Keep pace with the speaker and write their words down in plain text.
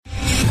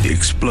the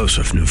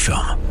explosive new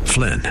film,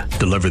 Flynn,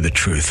 Deliver the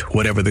Truth,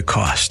 Whatever the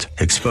Cost,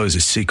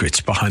 exposes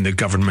secrets behind the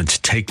government's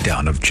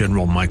takedown of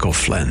General Michael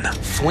Flynn.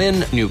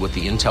 Flynn knew what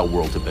the intel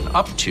world had been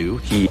up to.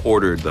 He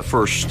ordered the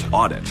first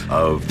audit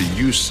of the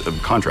use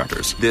of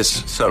contractors.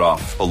 This set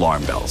off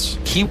alarm bells.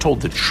 He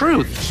told the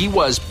truth. He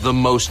was the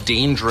most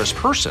dangerous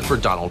person for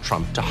Donald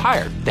Trump to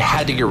hire. They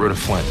had to get rid of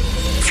Flynn.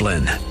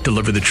 Flynn,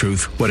 Deliver the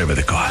Truth, Whatever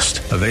the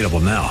Cost. Available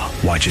now.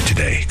 Watch it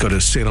today. Go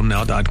to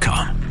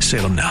salemnow.com.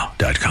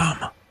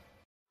 salemnow.com.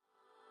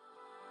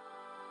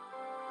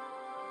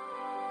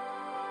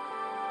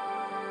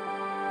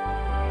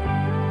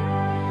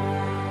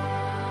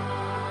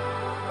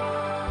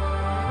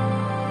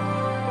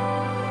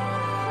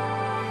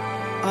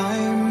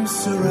 I'm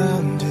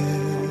surrounded,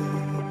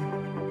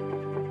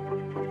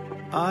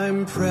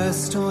 I'm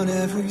pressed on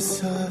every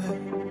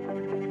side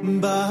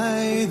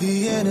by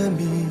the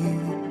enemy,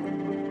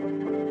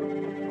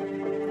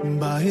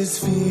 by his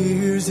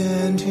fears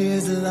and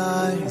his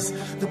lies,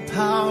 the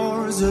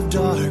powers of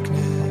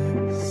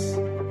darkness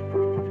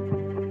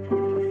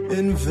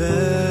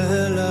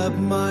envelop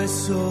my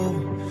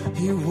soul.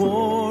 He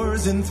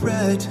wars and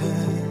threatens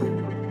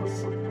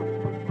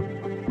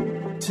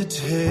to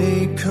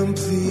take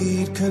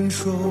complete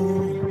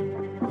control.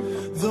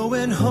 Though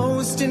an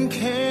host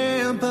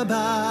encamp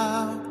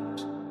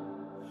about,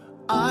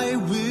 I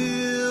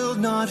will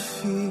not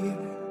fear.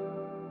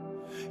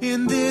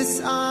 In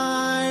this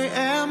I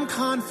am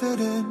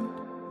confident,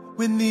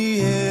 when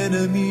the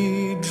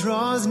enemy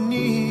draws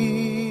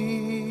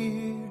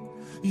near.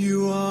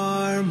 You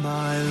are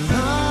my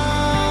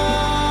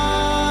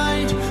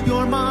light,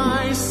 you're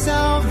my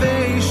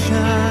salvation,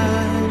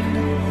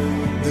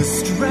 the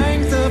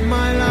strength of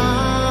my life.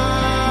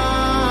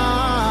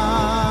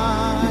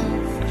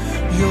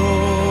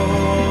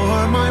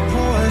 You're my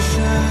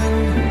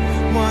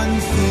portion. One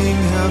thing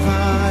have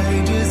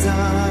I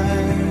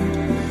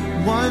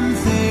desired, one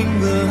thing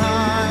will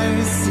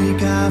I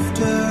seek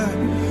after,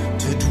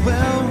 to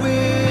dwell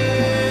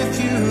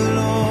with you,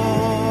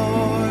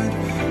 Lord.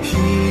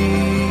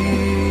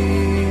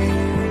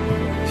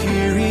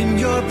 Here in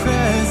your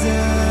presence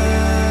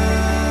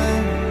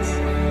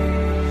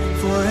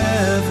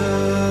forever.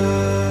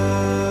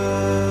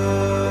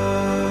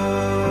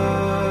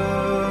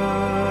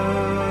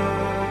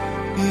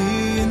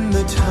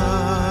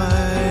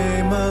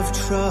 Time of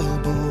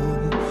trouble,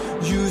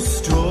 you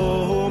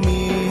stole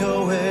me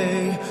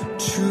away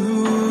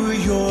to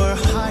your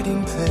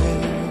hiding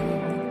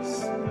place.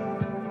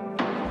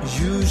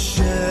 You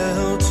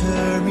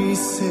shelter me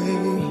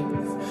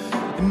safe,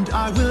 and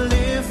I will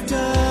lift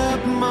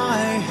up my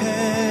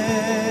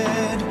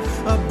head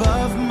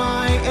above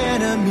my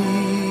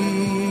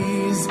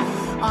enemies.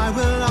 I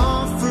will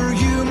offer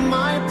you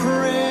my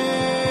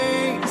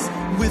praise.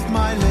 With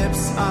my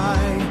lips I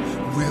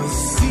will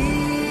sing.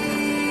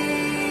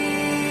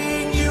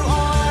 You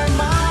are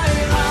my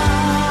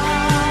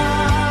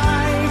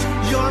light,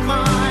 you're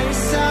my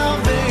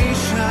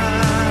salvation,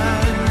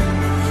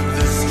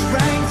 the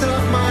strength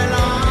of my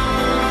life.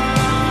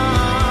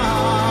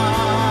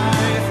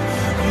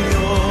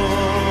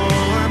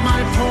 You're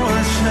my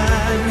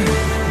portion.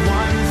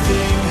 One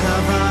thing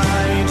have I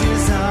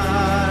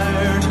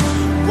desired,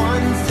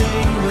 one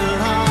thing will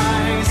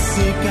I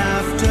seek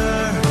after,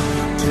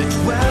 to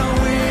dwell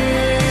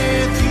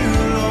with you,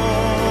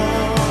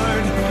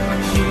 Lord.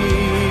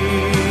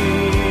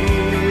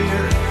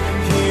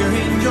 Here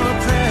in your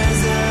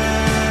presence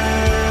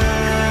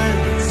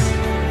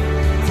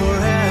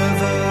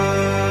forever.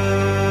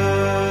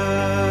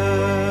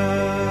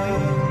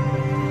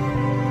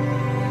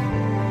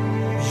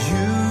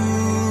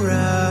 You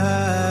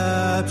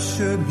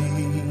rapture me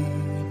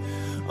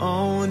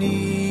on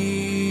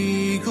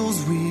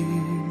eagle's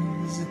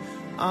wings.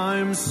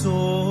 I'm soaring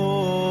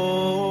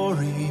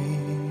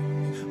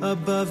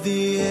above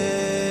the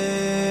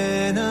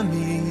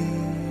enemy.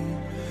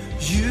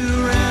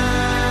 You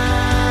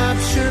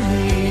rapture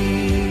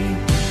me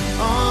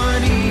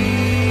on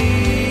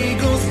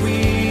eagle's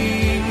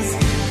wings.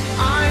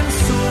 I'm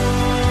soaring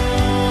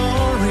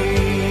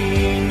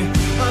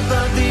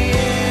above the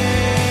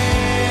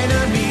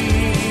enemy.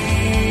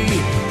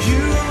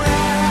 You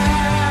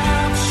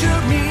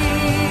rapture me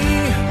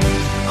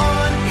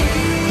on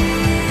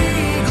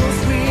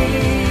eagle's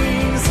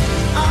wings.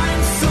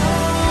 I'm soaring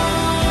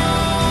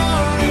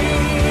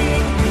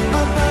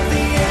above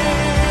the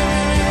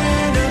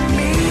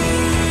enemy.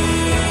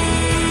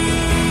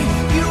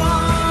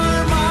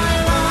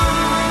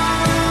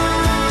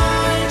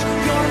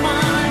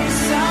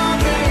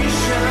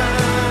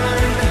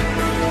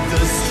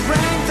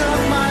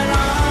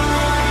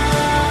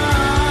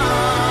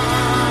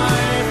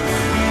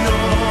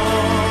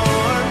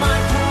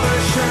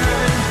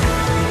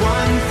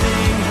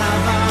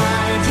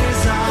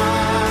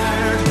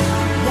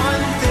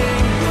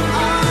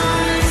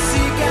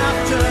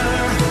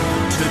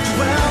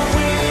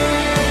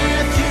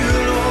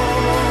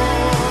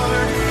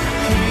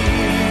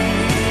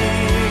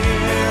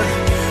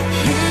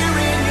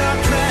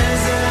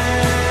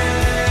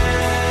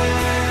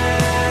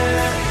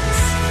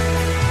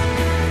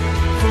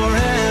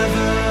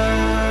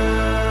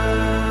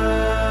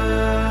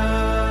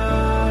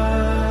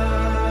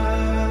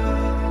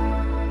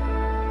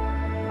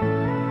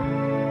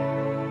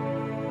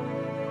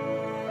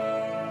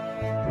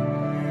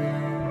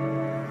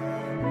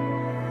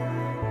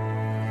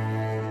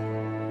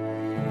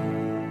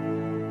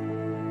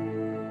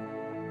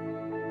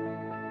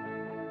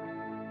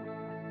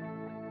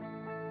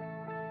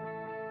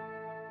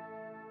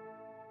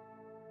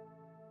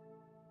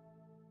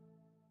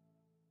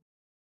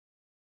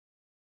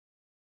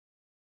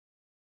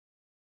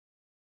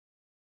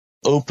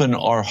 open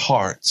our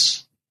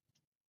hearts,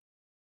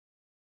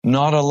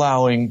 not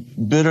allowing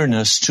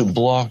bitterness to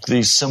block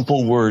these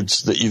simple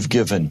words that you've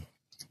given.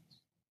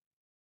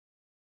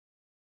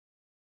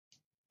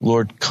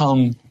 Lord,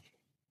 come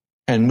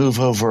and move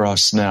over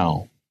us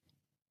now.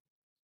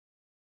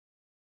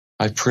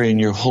 I pray in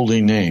your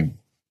holy name.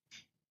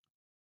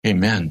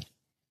 Amen.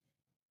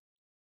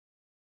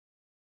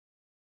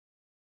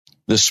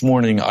 This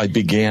morning I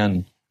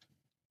began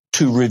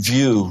to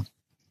review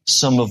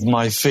some of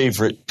my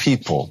favorite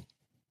people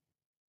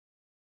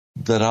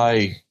that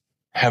I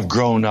have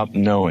grown up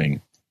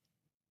knowing.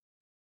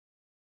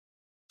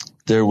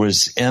 There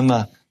was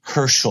Emma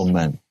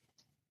Hershelman,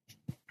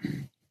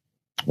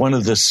 one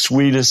of the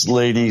sweetest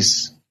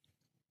ladies.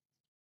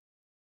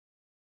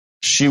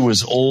 She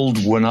was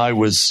old when I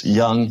was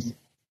young.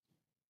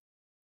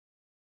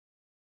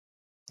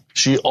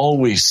 She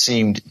always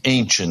seemed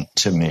ancient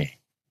to me.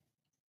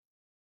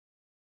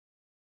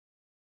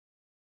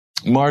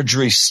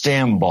 Marjorie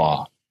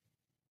Stambaugh,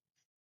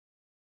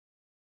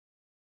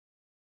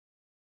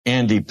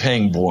 Andy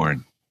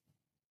Pangborn.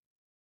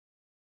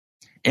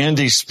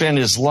 Andy spent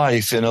his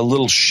life in a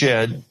little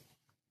shed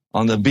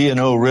on the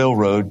B&O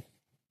Railroad,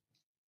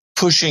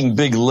 pushing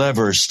big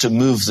levers to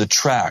move the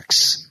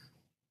tracks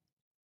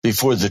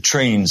before the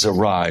trains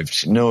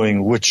arrived,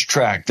 knowing which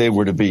track they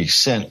were to be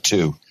sent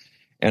to.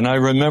 And I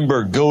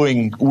remember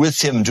going with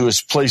him to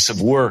his place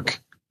of work,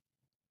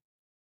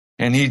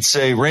 and he'd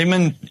say,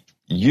 "Raymond,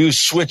 you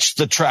switched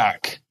the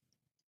track."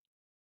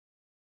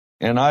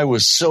 And I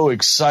was so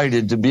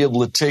excited to be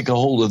able to take a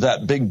hold of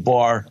that big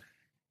bar.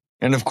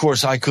 And of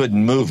course, I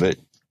couldn't move it.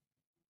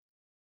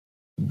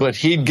 But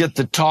he'd get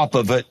the top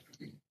of it,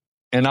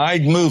 and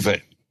I'd move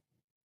it.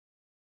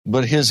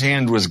 But his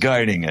hand was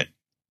guiding it.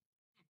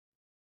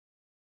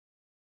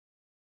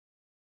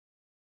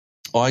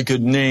 Oh, I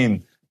could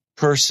name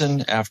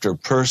person after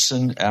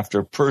person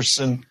after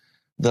person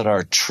that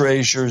are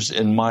treasures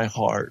in my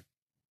heart,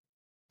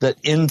 that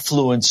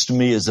influenced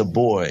me as a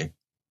boy.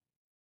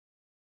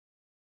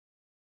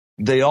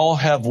 They all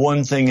have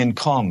one thing in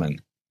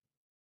common.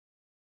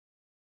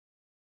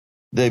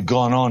 They've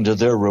gone on to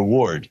their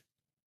reward.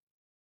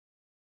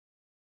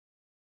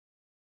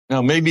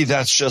 Now, maybe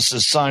that's just a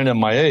sign of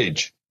my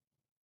age.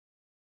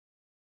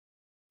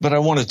 But I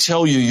want to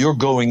tell you, you're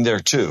going there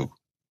too.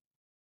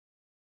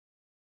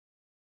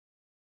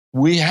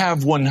 We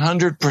have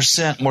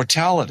 100%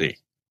 mortality.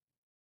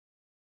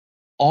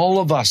 All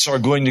of us are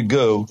going to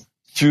go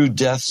through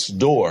death's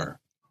door.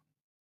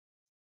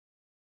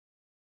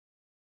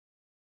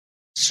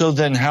 So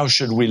then how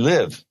should we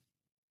live?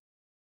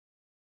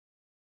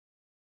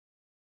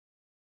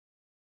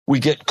 We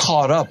get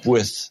caught up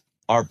with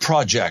our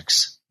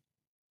projects.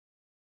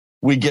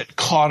 We get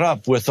caught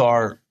up with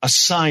our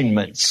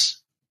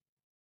assignments.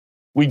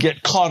 We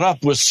get caught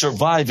up with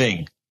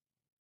surviving.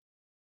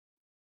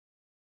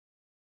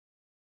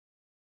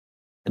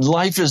 And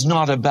life is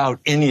not about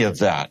any of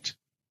that.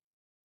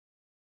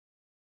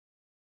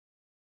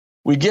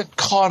 We get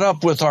caught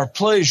up with our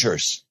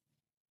pleasures.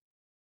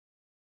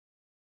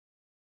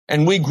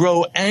 And we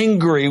grow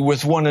angry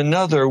with one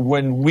another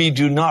when we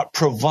do not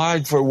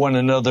provide for one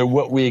another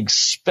what we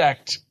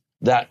expect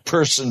that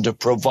person to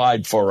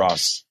provide for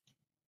us.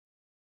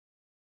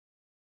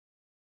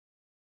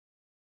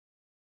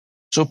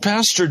 So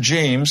Pastor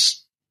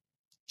James,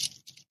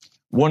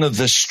 one of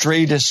the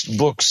straightest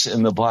books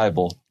in the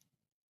Bible,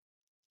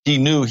 he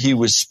knew he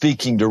was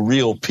speaking to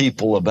real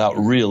people about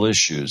real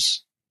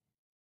issues.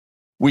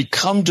 We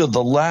come to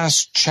the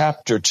last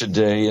chapter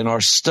today in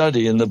our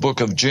study in the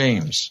book of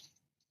James.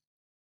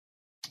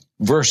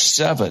 Verse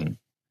 7.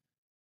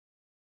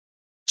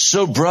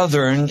 So,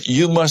 brethren,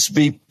 you must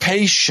be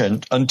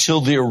patient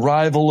until the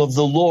arrival of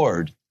the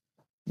Lord.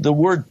 The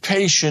word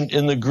patient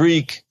in the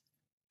Greek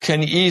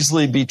can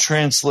easily be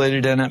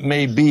translated, and it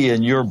may be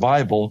in your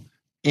Bible,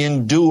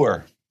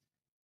 endure.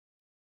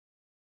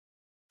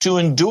 To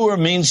endure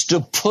means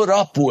to put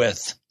up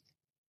with.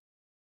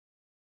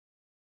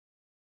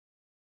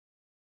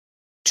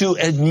 To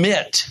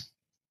admit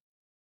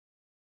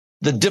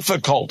the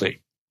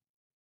difficulty,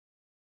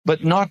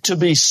 but not to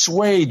be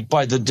swayed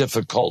by the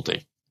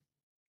difficulty,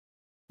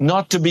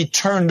 not to be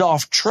turned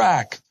off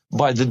track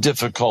by the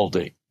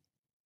difficulty,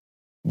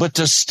 but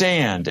to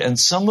stand. And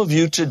some of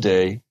you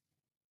today,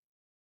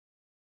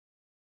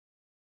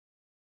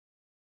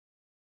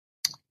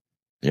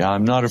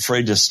 I'm not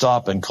afraid to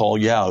stop and call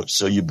you out,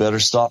 so you better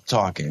stop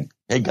talking.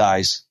 Hey,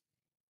 guys,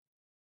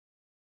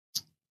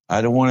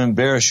 I don't want to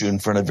embarrass you in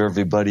front of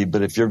everybody,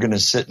 but if you're going to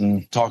sit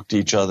and talk to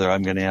each other,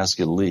 I'm going to ask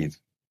you to leave.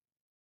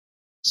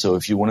 So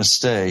if you want to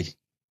stay,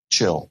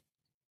 chill.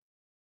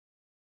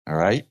 All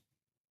right?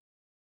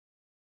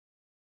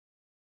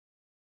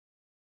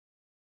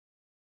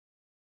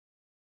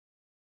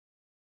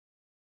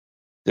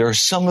 There are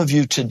some of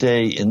you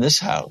today in this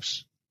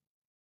house.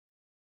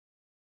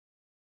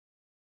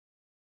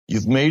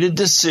 You've made a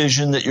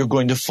decision that you're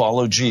going to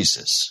follow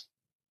Jesus.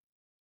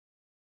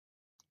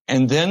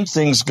 And then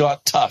things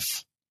got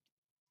tough.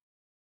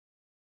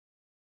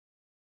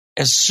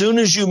 As soon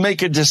as you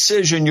make a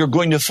decision you're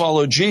going to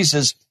follow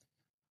Jesus,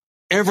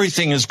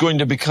 everything is going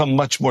to become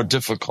much more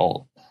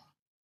difficult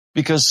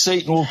because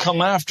Satan will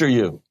come after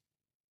you.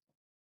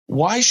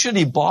 Why should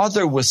he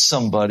bother with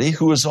somebody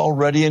who is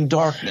already in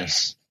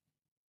darkness?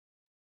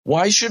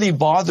 Why should he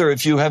bother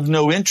if you have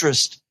no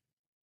interest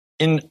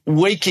in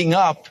waking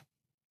up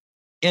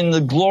in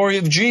the glory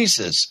of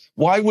Jesus?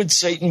 Why would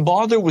Satan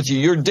bother with you?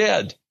 You're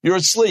dead. You're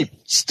asleep.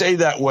 Stay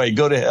that way.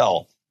 Go to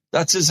hell.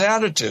 That's his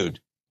attitude.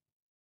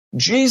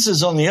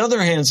 Jesus, on the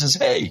other hand, says,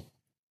 hey,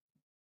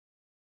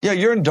 yeah,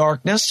 you're in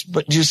darkness,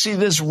 but do you see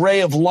this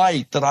ray of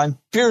light that I'm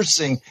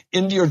piercing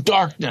into your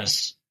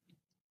darkness?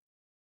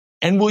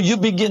 And will you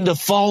begin to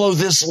follow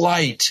this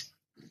light?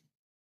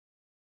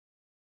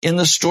 In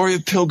the story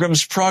of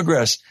Pilgrim's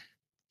Progress,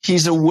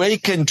 he's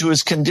awakened to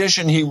his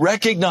condition. He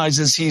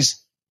recognizes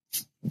he's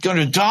going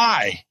to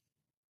die.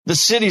 The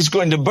city's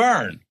going to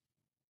burn.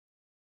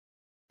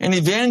 An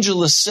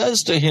evangelist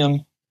says to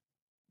him,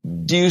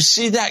 do you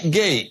see that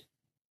gate?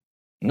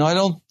 No, I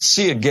don't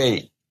see a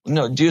gate.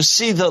 No, do you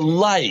see the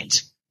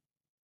light?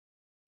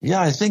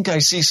 Yeah, I think I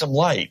see some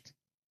light.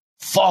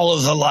 Follow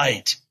the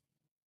light.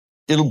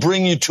 It'll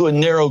bring you to a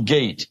narrow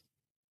gate.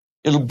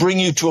 It'll bring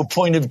you to a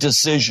point of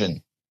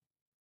decision.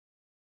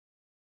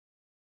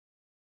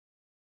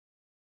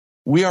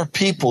 We are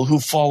people who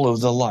follow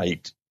the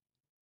light.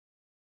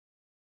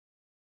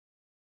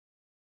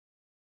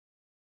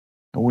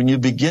 And when you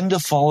begin to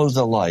follow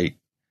the light,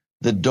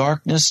 the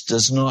darkness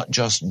does not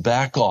just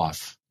back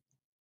off.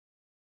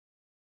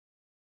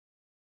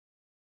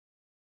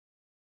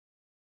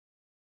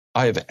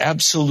 I have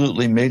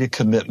absolutely made a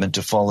commitment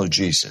to follow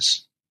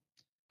Jesus.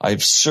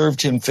 I've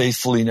served him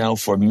faithfully now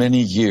for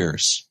many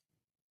years.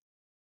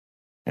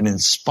 And in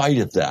spite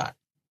of that,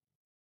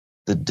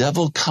 the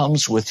devil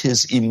comes with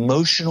his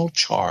emotional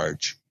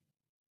charge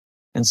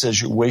and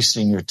says, you're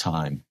wasting your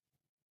time.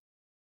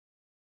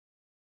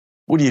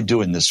 What are you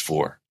doing this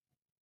for?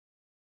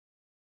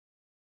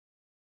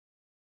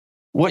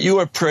 What you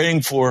are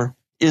praying for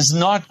is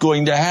not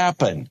going to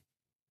happen.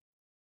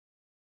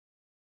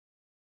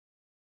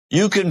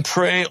 You can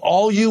pray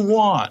all you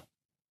want.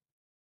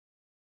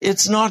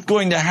 It's not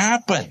going to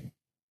happen.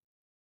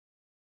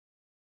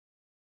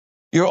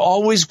 You're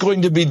always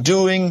going to be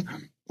doing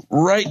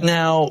right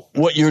now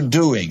what you're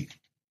doing.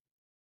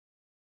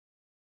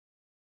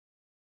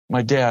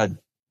 My dad,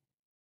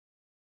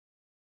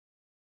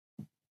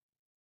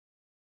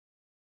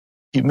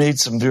 he made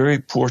some very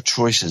poor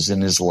choices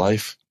in his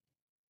life.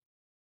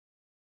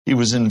 He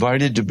was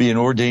invited to be an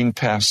ordained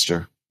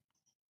pastor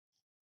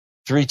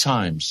 3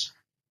 times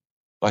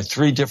by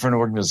 3 different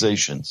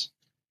organizations.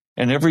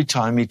 And every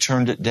time he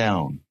turned it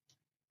down.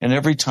 And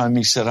every time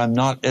he said, I'm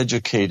not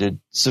educated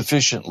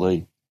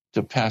sufficiently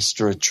to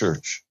pastor a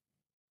church.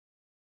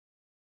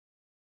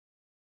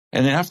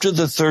 And after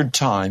the 3rd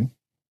time,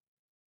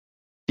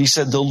 he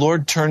said, the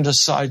Lord turned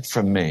aside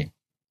from me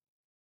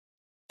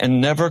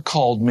and never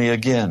called me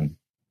again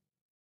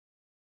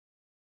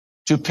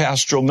to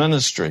pastoral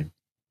ministry.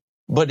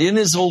 But in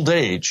his old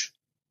age,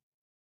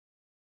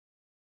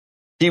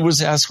 he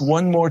was asked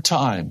one more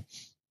time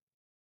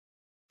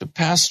to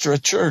pastor a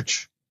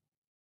church.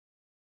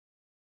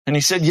 And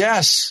he said,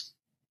 yes.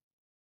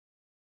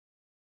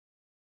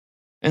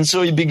 And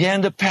so he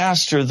began to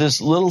pastor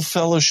this little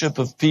fellowship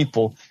of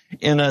people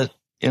in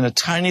a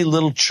tiny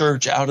little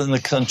church out in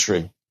the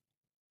country.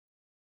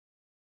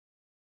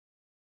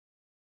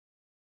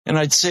 And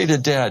I'd say to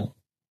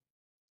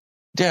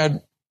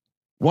Dad,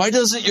 why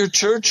doesn't your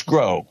church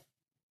grow?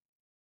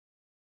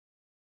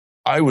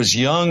 I was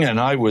young and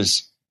I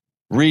was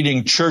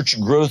reading church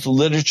growth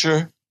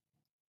literature.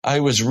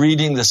 I was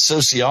reading the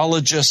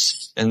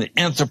sociologists and the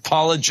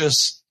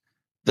anthropologists,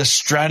 the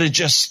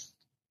strategists.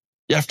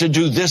 You have to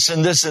do this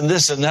and this and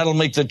this, and that'll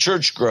make the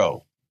church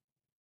grow.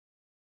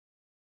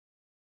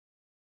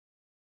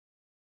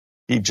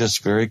 He'd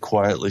just very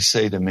quietly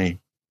say to me,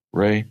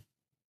 Ray,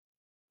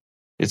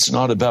 it's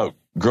not about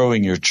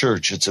growing your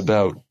church. It's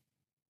about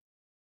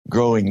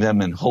growing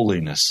them in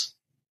holiness.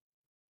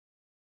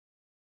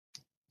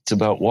 It's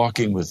about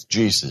walking with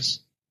Jesus.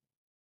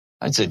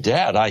 I'd say,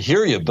 Dad, I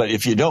hear you, but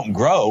if you don't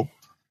grow,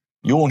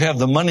 you won't have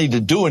the money to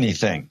do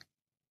anything.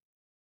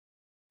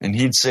 And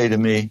he'd say to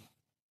me,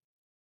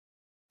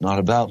 not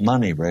about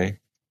money, Ray.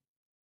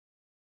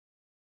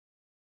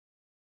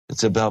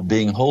 It's about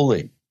being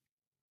holy.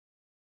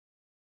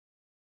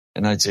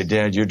 And I'd say,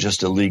 Dad, you're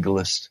just a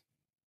legalist.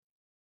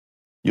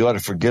 You ought to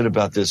forget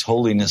about this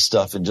holiness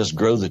stuff and just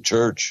grow the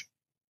church.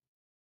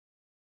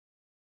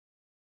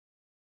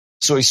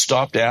 So he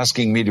stopped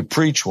asking me to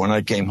preach when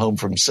I came home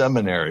from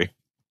seminary.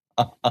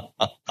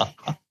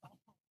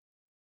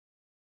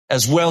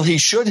 As well he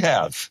should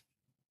have.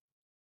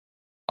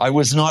 I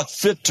was not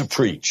fit to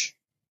preach.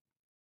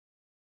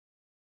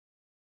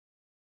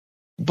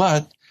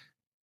 But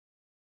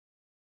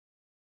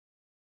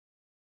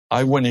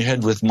I went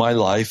ahead with my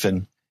life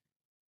and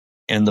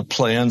the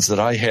plans that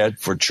I had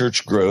for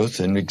church growth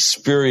and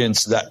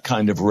experienced that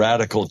kind of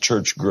radical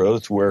church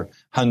growth where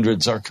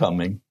hundreds are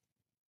coming.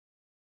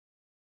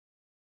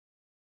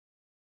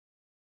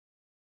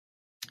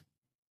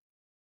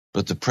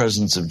 But the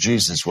presence of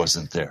Jesus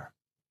wasn't there.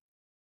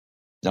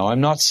 Now,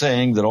 I'm not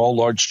saying that all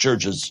large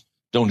churches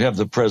don't have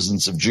the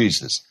presence of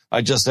Jesus.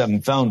 I just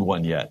haven't found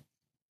one yet.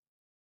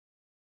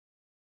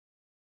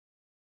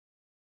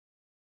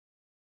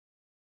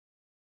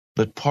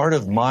 But part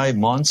of my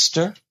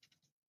monster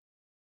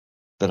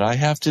that I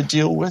have to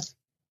deal with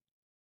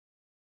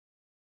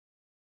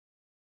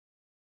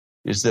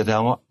is that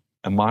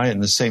am I in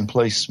the same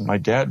place my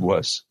dad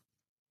was?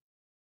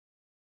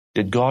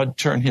 Did God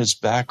turn his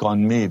back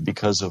on me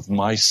because of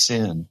my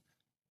sin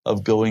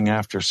of going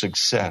after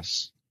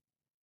success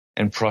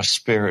and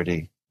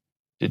prosperity?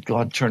 Did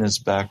God turn his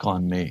back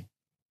on me?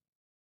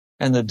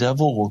 And the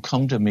devil will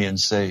come to me and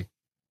say,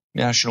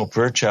 National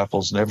Prayer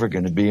Chapel's never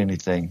going to be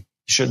anything.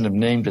 You shouldn't have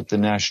named it the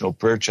National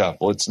Prayer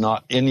Chapel. It's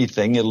not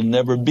anything. It'll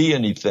never be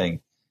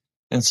anything.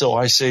 And so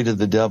I say to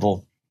the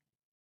devil,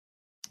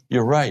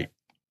 you're right.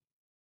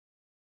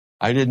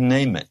 I didn't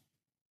name it.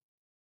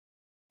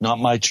 Not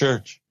my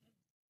church.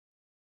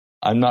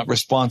 I'm not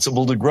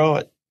responsible to grow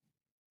it.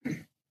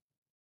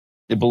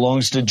 It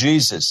belongs to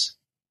Jesus.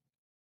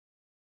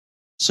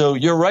 So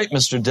you're right,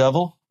 Mr.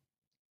 Devil.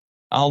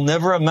 I'll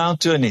never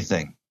amount to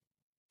anything.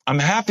 I'm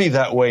happy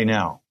that way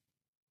now.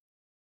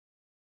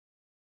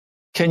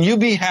 Can you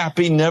be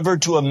happy never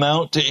to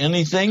amount to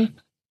anything,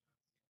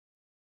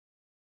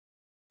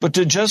 but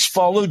to just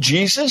follow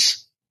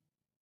Jesus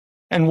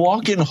and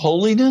walk in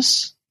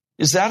holiness?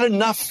 Is that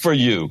enough for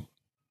you?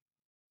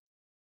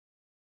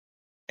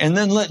 And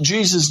then let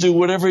Jesus do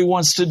whatever he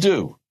wants to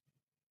do.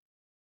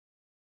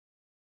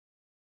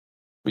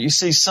 But you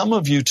see, some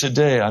of you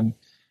today, I'm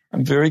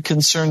very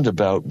concerned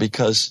about,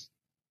 because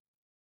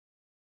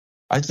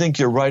I think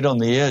you're right on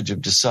the edge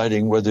of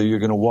deciding whether you're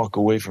going to walk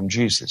away from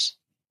Jesus.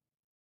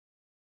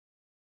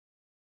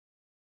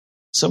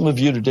 Some of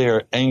you today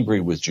are angry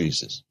with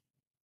Jesus.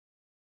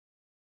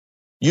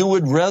 You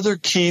would rather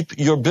keep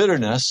your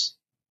bitterness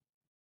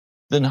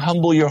than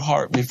humble your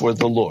heart before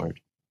the Lord.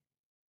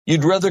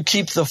 You'd rather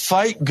keep the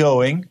fight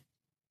going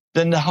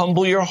than to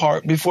humble your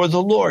heart before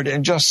the Lord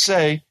and just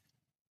say,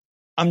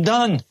 I'm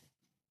done.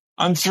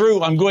 I'm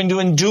through. I'm going to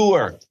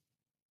endure.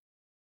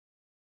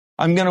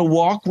 I'm going to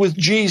walk with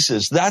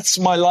Jesus. That's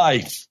my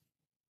life.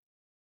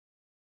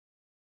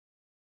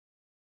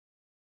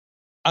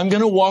 I'm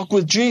going to walk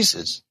with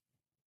Jesus.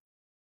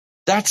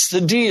 That's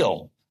the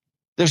deal.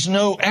 There's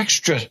no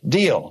extra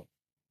deal.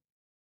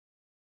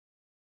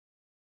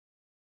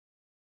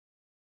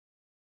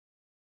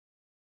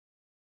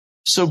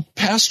 So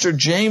Pastor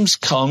James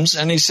comes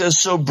and he says,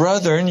 so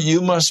brethren,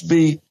 you must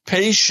be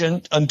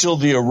patient until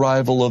the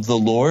arrival of the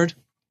Lord.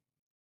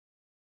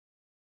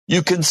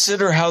 You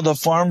consider how the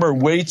farmer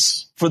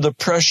waits for the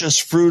precious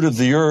fruit of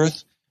the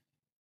earth,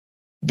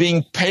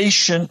 being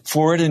patient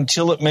for it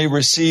until it may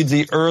receive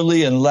the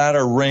early and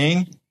latter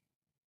rain.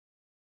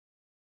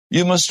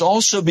 You must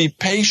also be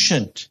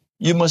patient.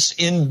 You must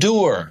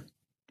endure.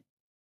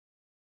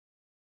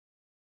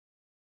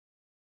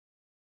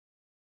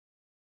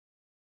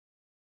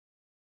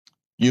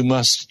 You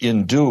must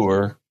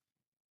endure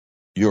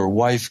your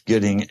wife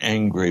getting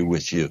angry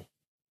with you.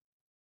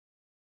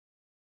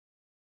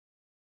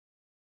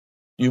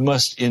 You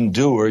must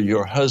endure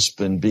your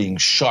husband being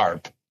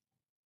sharp.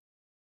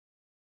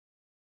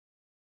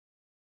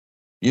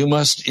 You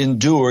must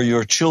endure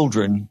your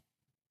children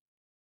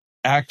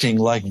acting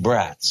like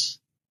brats.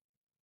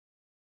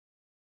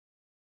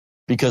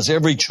 Because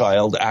every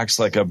child acts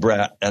like a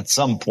brat at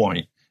some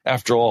point.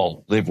 After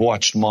all, they've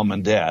watched mom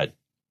and dad.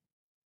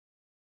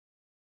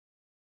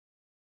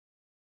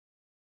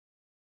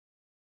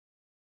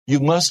 You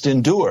must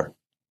endure.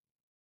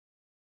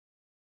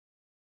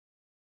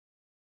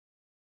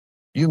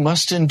 You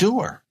must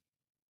endure.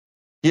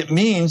 It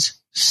means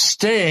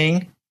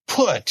staying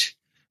put.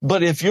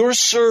 But if you're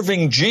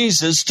serving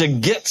Jesus to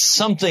get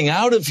something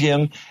out of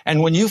him,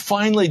 and when you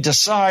finally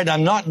decide,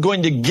 I'm not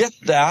going to get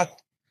that,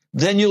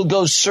 then you'll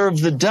go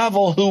serve the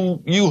devil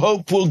who you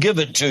hope will give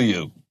it to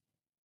you.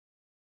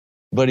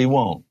 But he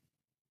won't.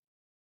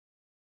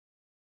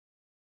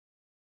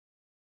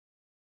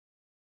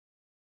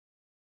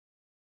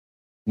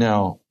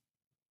 Now,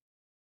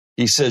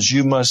 he says,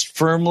 you must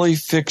firmly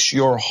fix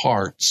your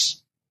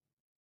hearts,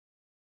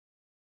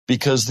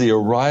 because the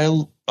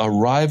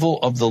arrival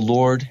of the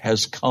Lord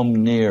has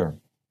come near.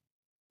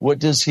 What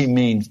does he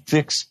mean,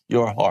 fix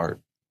your heart?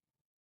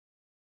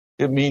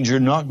 It means you're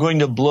not going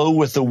to blow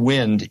with the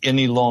wind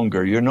any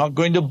longer. You're not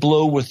going to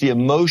blow with the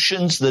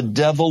emotions the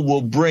devil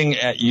will bring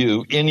at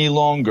you any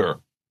longer.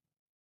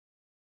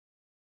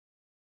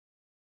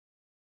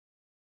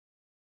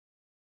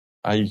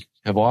 I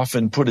have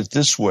often put it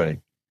this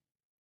way.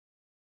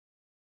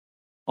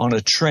 On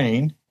a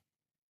train,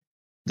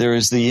 there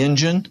is the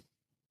engine,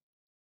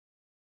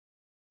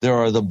 there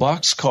are the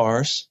box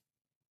cars,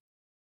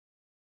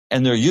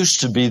 and there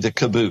used to be the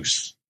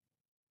caboose.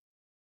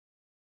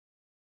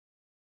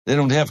 They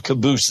don't have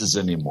cabooses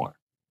anymore.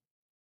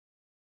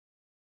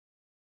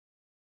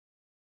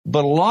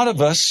 But a lot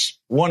of us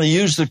want to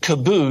use the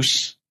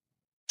caboose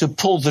to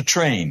pull the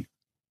train.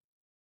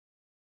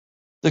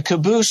 The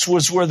caboose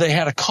was where they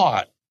had a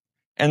cot,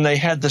 and they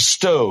had the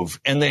stove,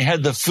 and they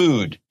had the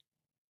food.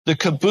 The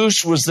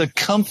caboose was the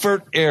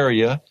comfort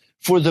area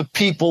for the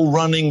people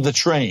running the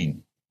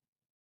train.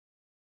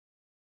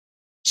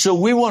 So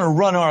we want to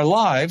run our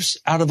lives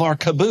out of our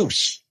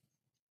caboose.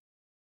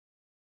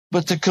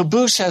 But the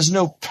caboose has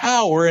no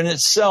power in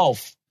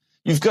itself.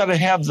 You've got to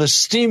have the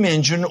steam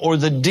engine or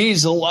the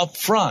diesel up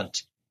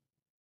front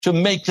to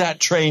make that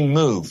train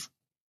move.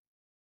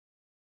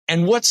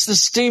 And what's the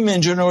steam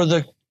engine or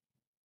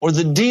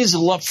the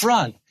diesel up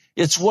front?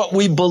 It's what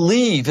we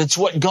believe. It's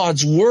what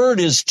God's word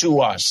is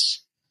to us.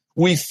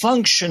 We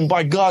function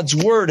by God's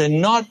word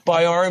and not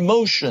by our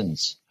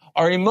emotions.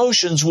 Our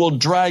emotions will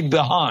drag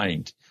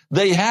behind.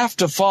 They have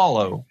to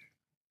follow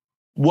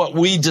what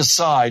we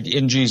decide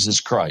in Jesus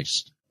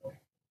Christ.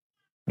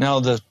 Now,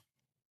 the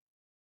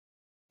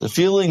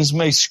feelings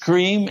may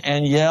scream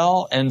and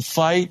yell and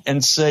fight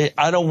and say,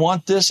 I don't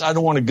want this. I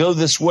don't want to go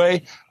this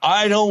way.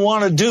 I don't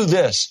want to do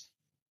this.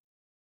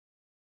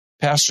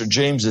 Pastor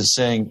James is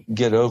saying,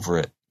 get over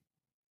it.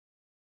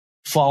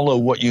 Follow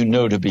what you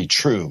know to be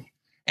true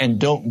and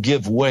don't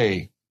give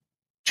way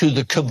to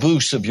the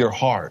caboose of your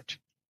heart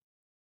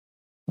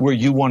where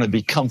you want to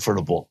be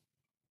comfortable.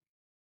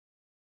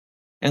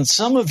 And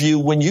some of you,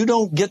 when you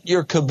don't get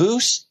your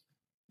caboose,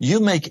 you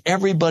make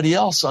everybody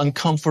else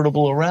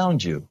uncomfortable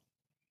around you.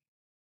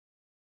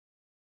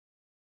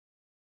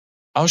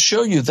 I'll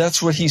show you.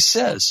 That's what he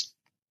says.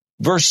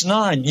 Verse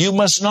 9, you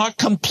must not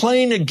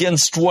complain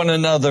against one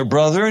another,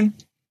 brethren.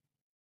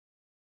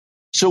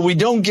 So we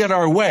don't get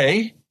our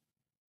way.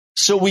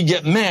 So we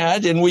get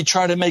mad and we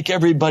try to make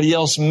everybody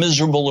else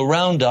miserable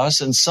around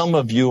us. And some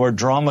of you are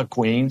drama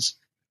queens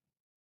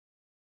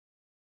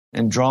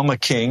and drama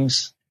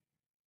kings.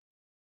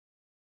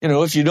 You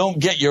know, if you don't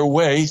get your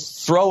way,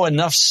 throw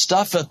enough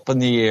stuff up in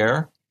the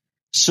air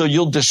so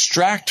you'll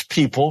distract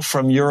people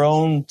from your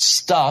own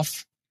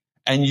stuff,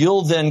 and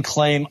you'll then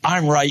claim,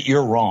 I'm right,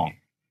 you're wrong.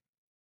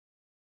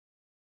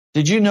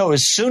 Did you know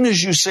as soon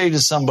as you say to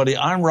somebody,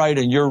 I'm right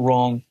and you're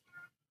wrong,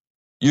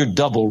 you're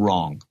double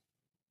wrong?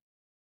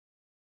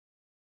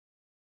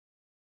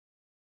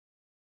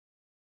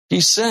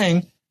 He's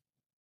saying,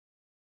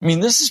 I mean,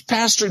 this is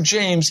Pastor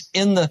James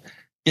in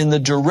the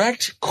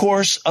direct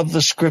course of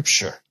the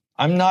Scripture.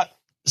 I'm not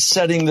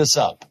setting this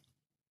up.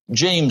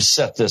 James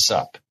set this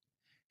up.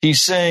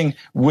 He's saying,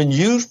 when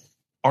you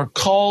are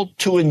called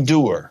to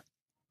endure,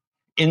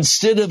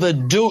 instead of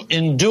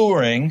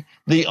enduring,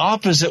 the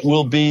opposite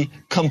will be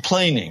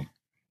complaining.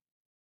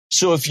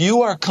 So if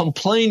you are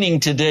complaining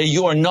today,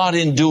 you are not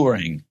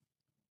enduring.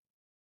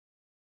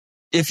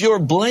 If you're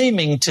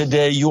blaming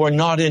today, you are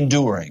not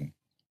enduring.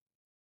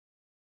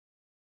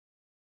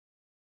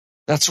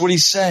 That's what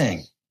he's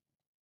saying.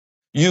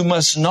 You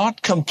must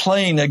not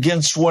complain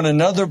against one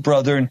another,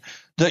 brethren,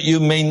 that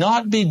you may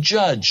not be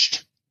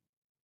judged.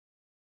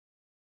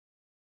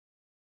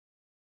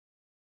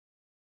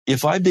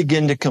 If I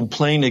begin to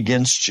complain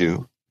against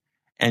you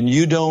and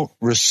you don't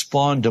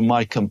respond to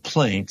my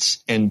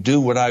complaints and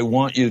do what I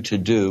want you to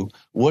do,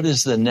 what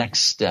is the next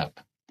step?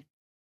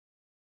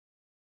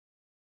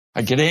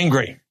 I get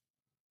angry.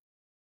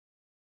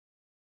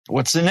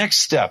 What's the next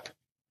step?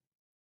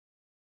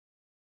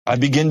 I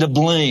begin to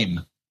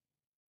blame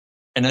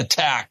and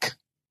attack.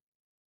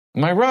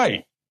 Am I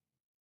right?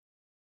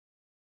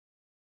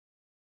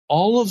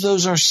 All of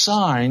those are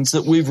signs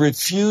that we've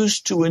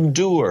refused to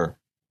endure.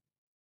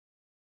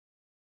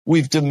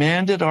 We've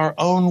demanded our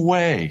own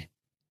way.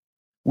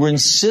 We're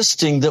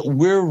insisting that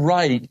we're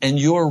right and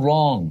you're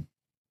wrong.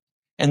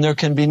 And there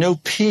can be no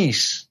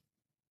peace.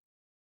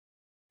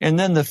 And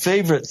then the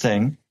favorite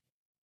thing,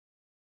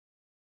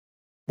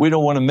 we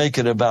don't want to make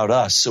it about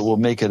us, so we'll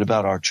make it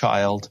about our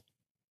child,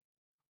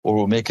 or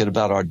we'll make it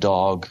about our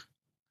dog,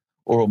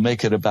 or we'll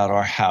make it about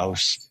our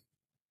house,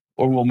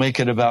 or we'll make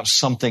it about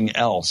something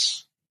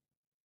else.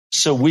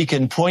 So we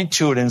can point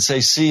to it and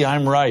say, see,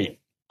 I'm right.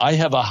 I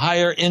have a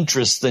higher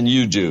interest than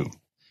you do,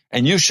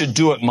 and you should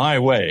do it my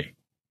way.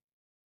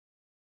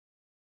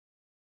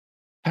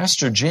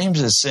 Pastor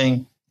James is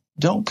saying,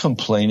 don't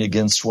complain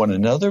against one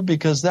another,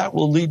 because that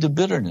will lead to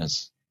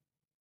bitterness.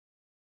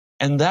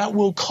 And that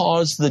will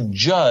cause the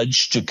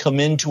judge to come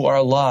into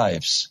our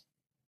lives.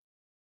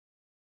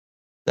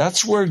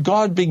 That's where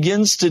God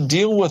begins to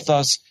deal with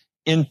us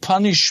in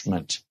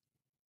punishment,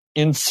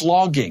 in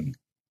flogging.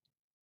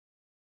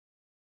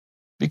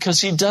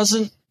 Because he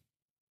doesn't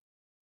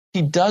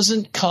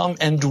come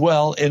and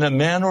dwell in a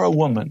man or a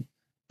woman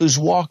who's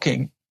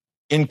walking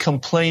in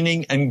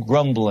complaining and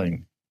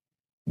grumbling.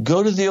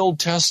 Go to the Old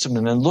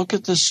Testament and look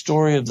at the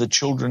story of the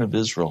children of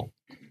Israel.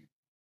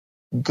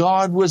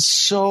 God was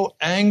so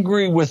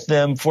angry with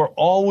them for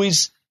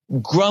always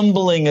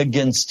grumbling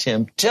against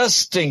him,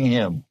 testing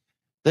him.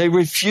 They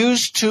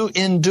refused to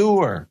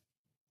endure.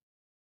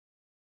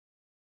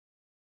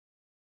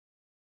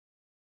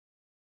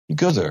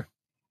 Go there.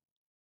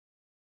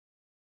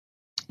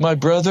 My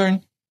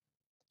brethren,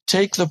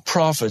 take the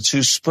prophets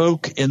who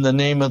spoke in the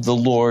name of the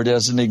Lord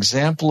as an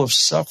example of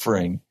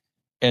suffering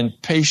and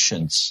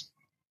patience.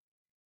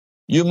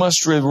 You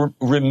must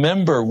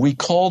remember, we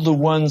call the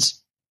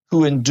ones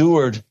who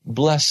endured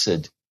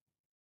blessed.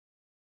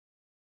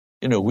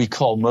 You know, we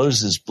call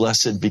Moses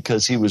blessed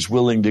because he was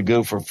willing to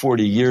go for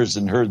 40 years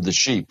and herd the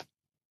sheep.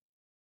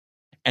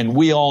 And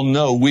we all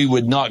know we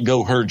would not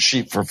go herd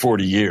sheep for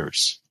 40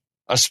 years,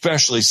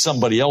 especially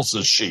somebody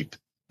else's sheep.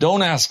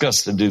 Don't ask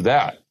us to do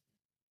that.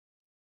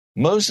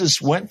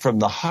 Moses went from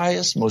the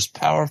highest, most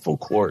powerful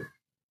court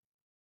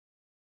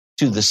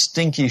to the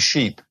stinky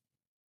sheep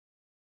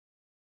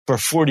for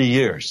 40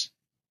 years.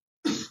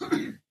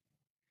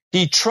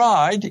 He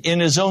tried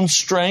in his own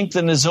strength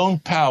and his own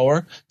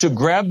power to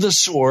grab the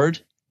sword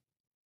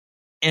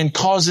and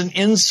cause an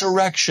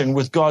insurrection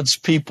with God's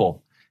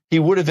people. He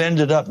would have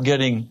ended up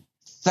getting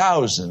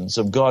thousands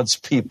of God's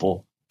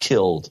people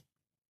killed.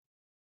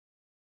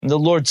 And the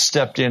Lord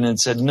stepped in and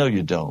said, no,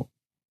 you don't.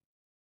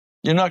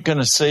 You're not going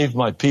to save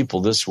my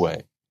people this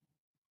way.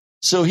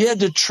 So he had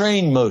to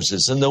train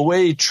Moses. And the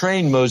way he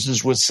trained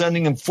Moses was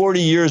sending him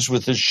 40 years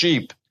with the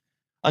sheep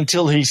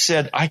until he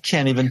said, I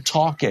can't even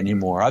talk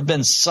anymore. I've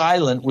been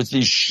silent with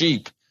these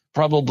sheep.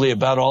 Probably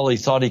about all he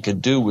thought he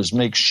could do was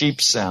make sheep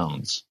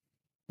sounds,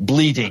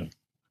 bleating.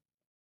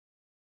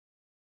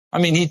 I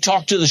mean, he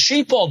talked to the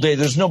sheep all day.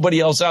 There's nobody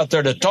else out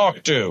there to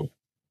talk to.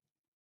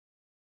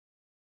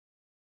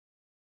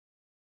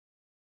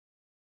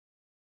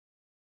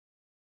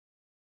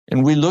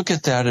 And we look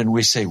at that and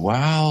we say,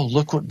 wow,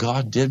 look what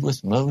God did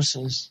with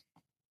Moses.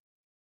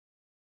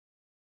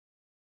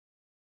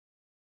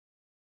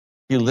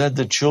 He led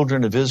the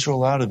children of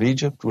Israel out of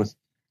Egypt with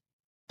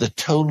the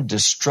total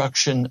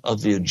destruction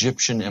of the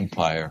Egyptian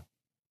empire.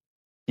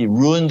 He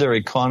ruined their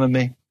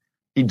economy.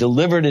 He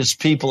delivered his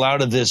people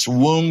out of this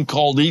womb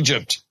called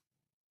Egypt.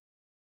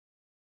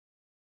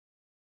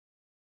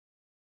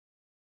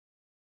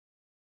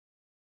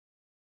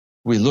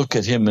 We look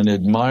at him and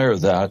admire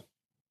that.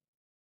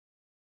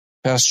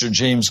 Pastor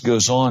James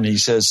goes on, he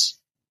says,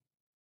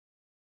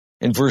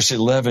 in verse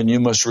 11, you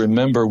must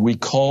remember, we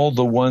call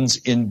the ones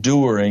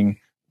enduring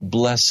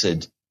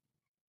blessed.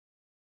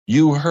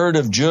 You heard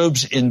of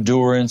Job's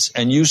endurance,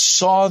 and you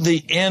saw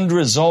the end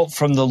result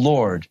from the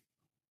Lord,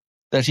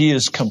 that he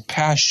is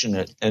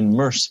compassionate and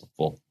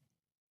merciful.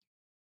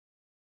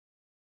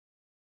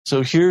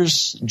 So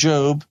here's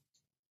Job.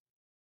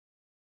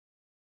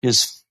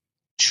 His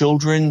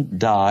children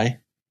die.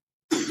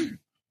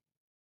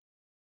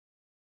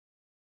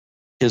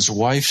 His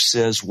wife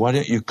says, why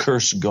don't you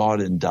curse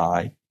God and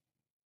die?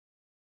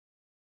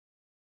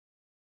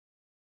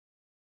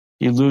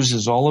 He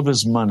loses all of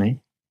his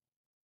money.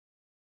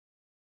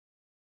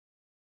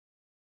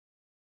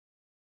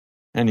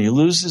 And he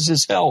loses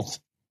his health.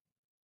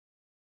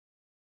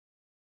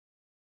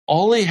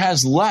 All he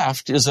has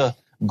left is a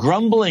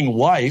grumbling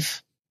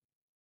wife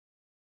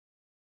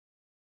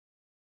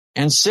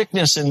and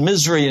sickness and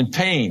misery and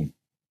pain.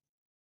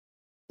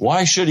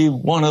 Why should he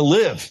want to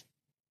live?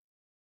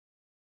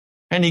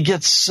 And he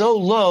gets so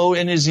low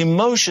in his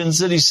emotions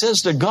that he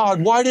says to God,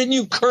 why didn't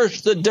you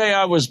curse the day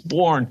I was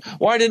born?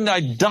 Why didn't I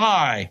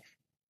die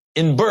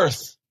in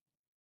birth?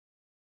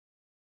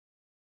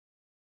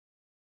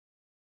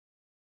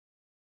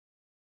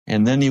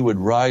 And then he would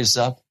rise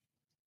up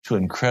to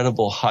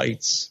incredible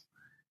heights.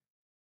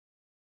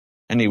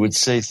 And he would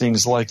say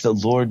things like, the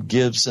Lord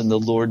gives and the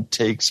Lord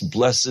takes.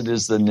 Blessed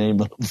is the name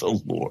of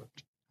the Lord.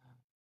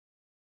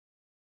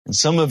 And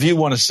some of you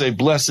want to say,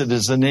 blessed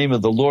is the name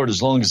of the Lord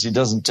as long as he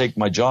doesn't take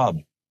my job.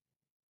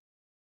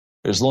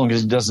 As long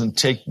as he doesn't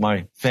take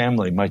my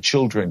family, my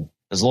children.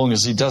 As long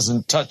as he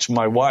doesn't touch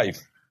my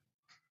wife.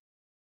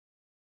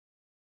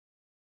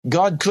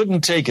 God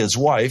couldn't take his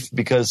wife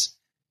because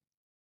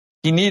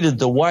he needed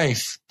the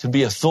wife to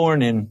be a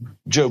thorn in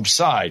Job's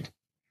side.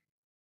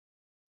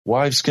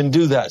 Wives can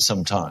do that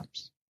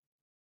sometimes.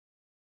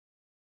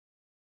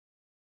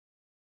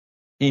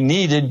 He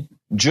needed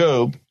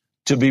Job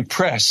to be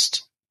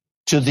pressed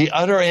to the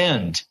utter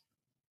end,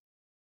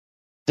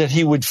 that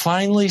he would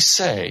finally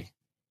say,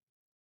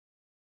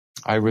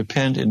 I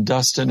repent in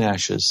dust and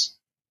ashes.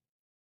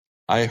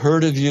 I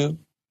heard of you,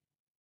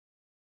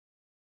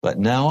 but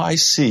now I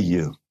see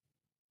you.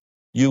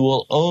 You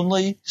will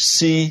only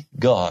see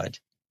God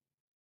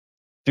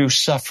through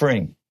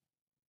suffering,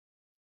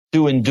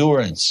 through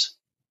endurance.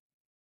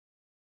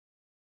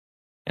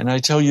 And I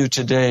tell you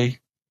today,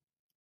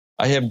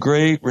 I have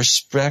great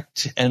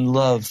respect and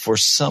love for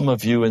some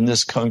of you in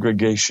this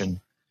congregation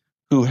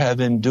who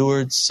have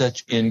endured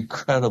such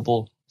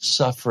incredible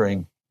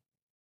suffering.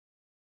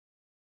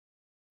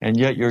 And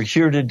yet you're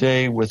here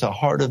today with a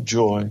heart of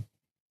joy,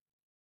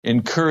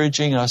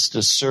 encouraging us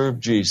to serve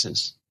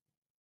Jesus.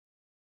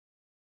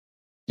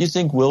 Do you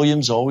think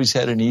Williams always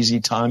had an easy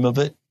time of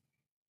it?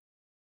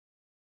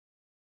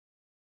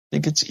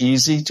 Think it's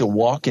easy to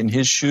walk in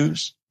his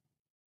shoes?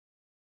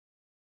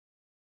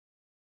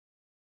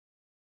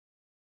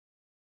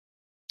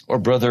 Or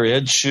Brother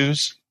Ed's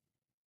shoes?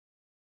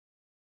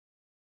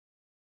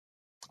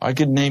 I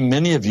could name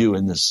many of you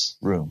in this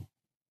room.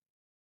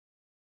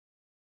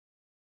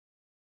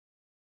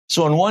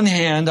 So on one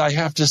hand, I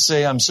have to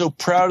say I'm so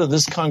proud of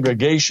this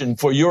congregation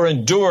for your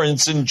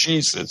endurance in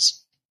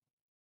Jesus.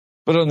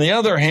 But on the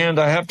other hand,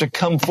 I have to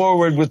come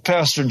forward with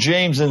Pastor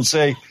James and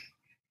say,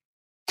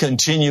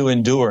 continue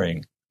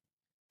enduring.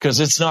 because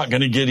it's not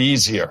going to get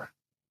easier.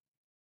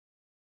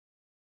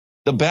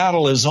 The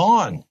battle is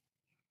on.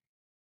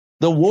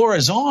 The war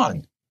is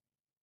on.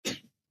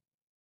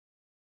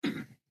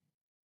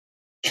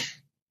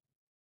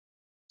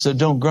 So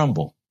don't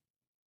grumble.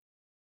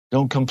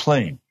 Don't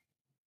complain.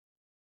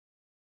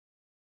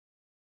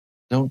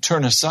 Don't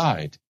turn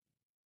aside.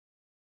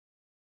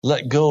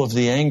 Let go of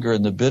the anger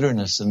and the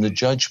bitterness and the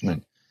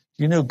judgment.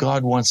 You know,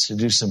 God wants to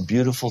do some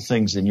beautiful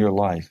things in your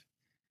life.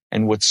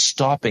 And what's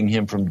stopping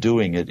him from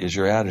doing it is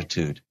your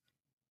attitude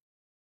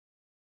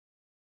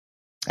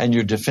and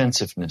your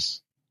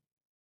defensiveness.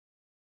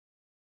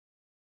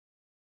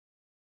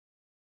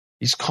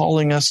 He's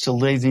calling us to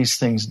lay these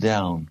things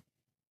down.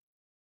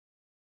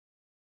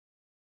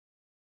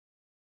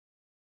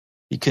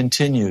 He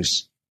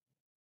continues,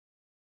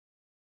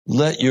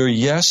 let your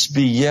yes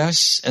be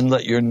yes and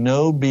let your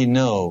no be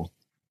no.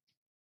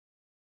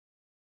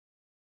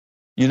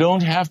 You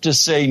don't have to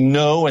say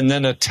no and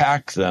then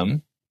attack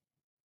them.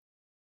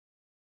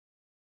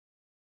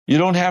 You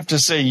don't have to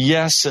say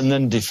yes and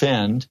then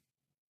defend.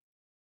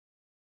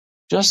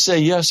 Just say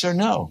yes or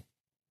no.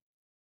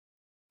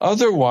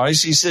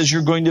 Otherwise, he says,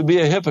 you're going to be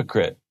a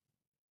hypocrite.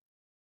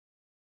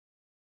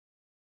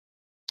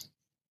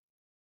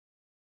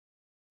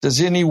 Does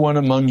anyone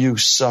among you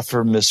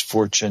suffer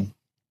misfortune?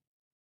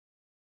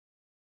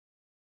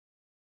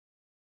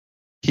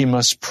 He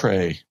must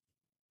pray.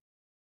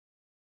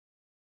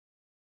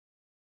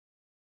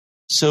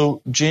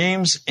 So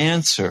James'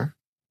 answer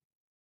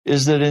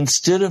is that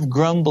instead of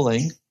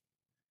grumbling,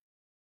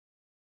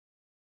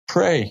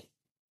 pray.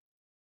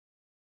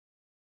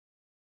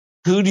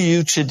 Who do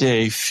you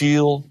today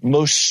feel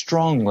most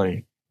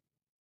strongly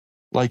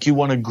like you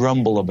want to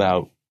grumble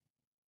about?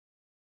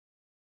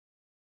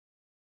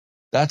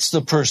 That's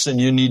the person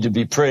you need to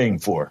be praying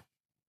for.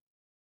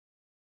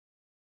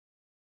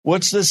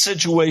 What's the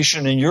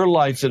situation in your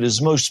life that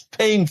is most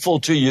painful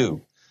to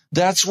you?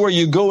 That's where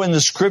you go in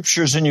the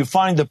scriptures and you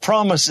find the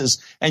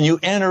promises and you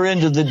enter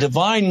into the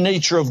divine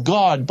nature of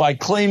God by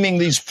claiming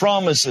these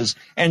promises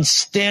and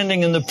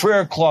standing in the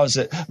prayer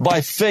closet by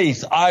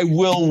faith. I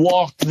will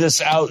walk this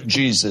out,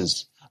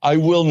 Jesus. I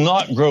will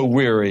not grow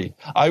weary.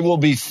 I will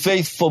be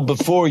faithful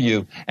before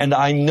you. And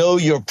I know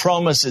your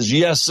promises,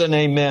 yes and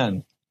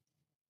amen.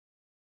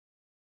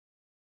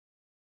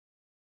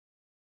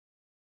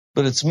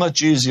 But it's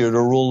much easier to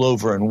roll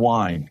over and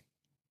whine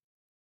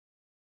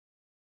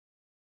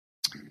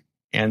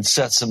and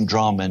set some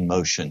drama in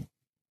motion.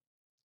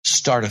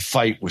 Start a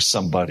fight with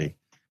somebody.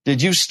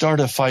 Did you start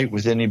a fight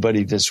with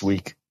anybody this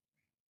week?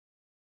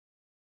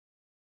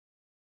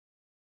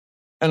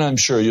 And I'm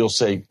sure you'll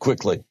say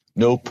quickly,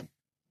 nope.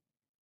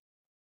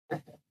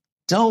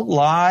 Don't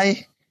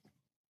lie.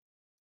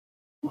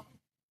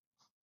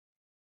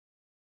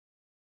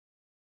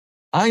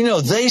 I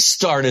know they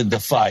started the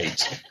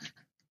fight.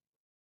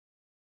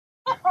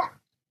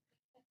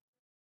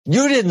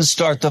 You didn't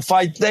start the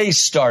fight, they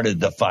started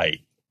the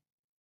fight.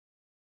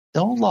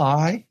 Don't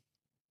lie.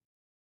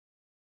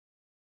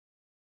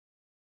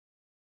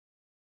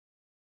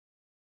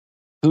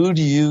 Who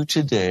do you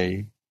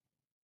today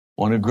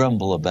want to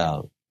grumble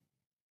about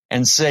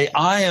and say,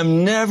 I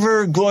am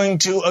never going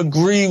to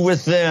agree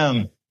with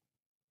them?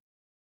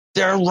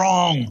 They're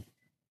wrong.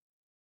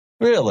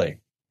 Really?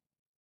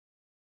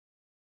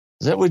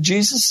 Is that what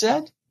Jesus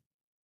said?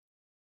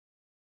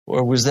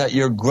 Or was that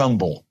your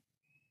grumble?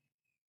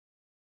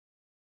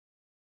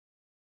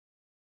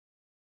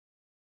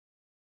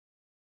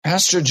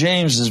 Pastor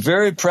James is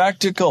very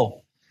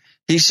practical.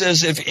 He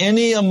says, if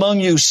any among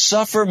you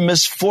suffer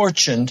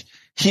misfortune,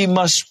 he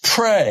must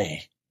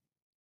pray.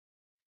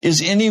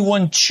 Is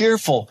anyone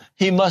cheerful?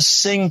 He must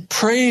sing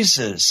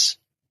praises.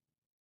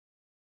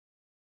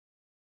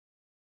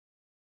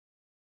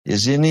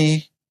 Is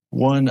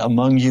anyone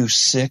among you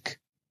sick?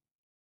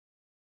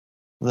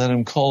 Let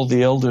him call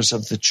the elders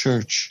of the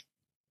church.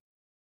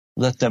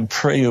 Let them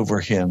pray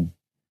over him,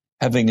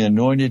 having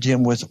anointed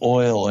him with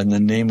oil in the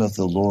name of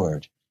the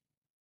Lord.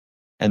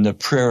 And the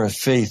prayer of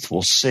faith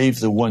will save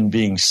the one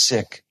being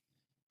sick,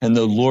 and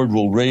the Lord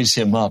will raise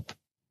him up.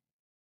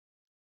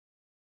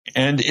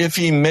 And if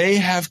he may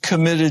have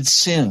committed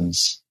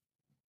sins,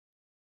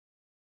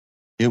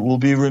 it will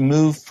be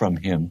removed from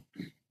him.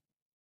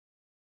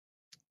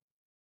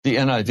 The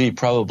NIV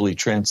probably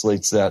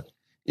translates that,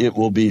 it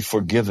will be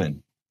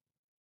forgiven.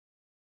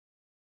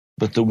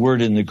 But the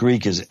word in the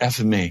Greek is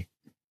epheme,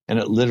 and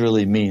it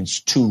literally means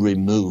to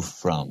remove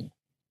from.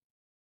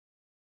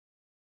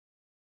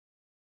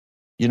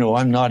 You know,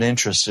 I'm not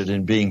interested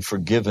in being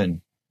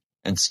forgiven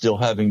and still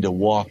having to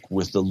walk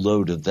with the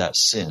load of that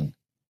sin.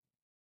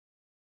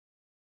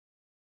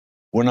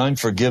 When I'm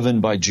forgiven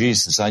by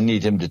Jesus, I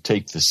need him to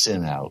take the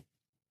sin out.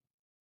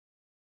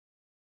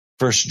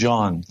 1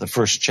 John, the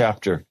first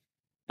chapter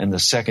and the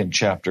second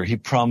chapter, he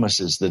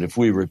promises that if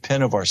we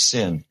repent of our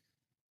sin,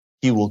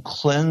 he will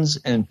cleanse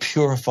and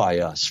purify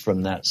us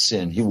from that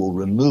sin. He will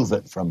remove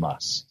it from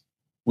us.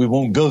 We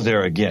won't go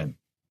there again.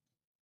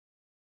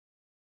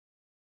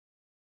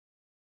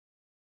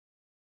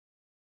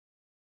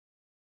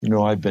 You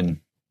know, I've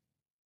been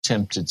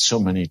tempted so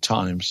many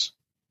times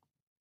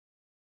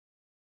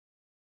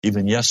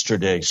even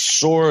yesterday,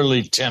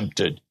 sorely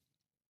tempted.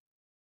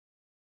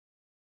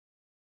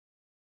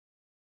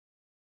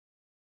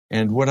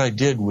 And what I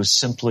did was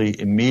simply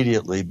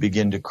immediately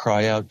begin to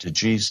cry out to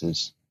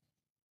Jesus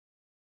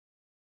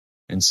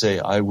and say,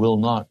 I will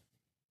not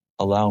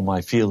allow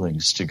my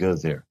feelings to go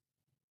there.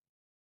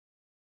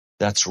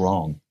 That's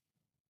wrong.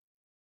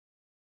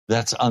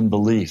 That's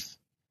unbelief.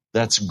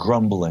 That's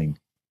grumbling.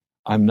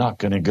 I'm not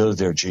going to go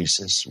there,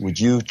 Jesus. Would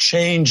you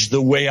change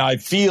the way I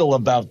feel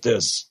about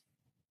this?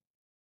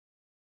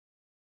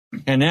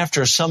 And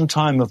after some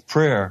time of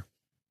prayer,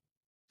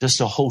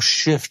 just a whole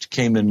shift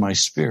came in my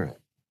spirit.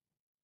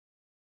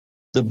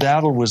 The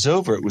battle was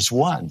over. It was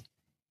won.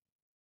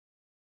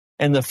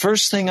 And the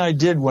first thing I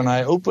did when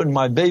I opened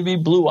my baby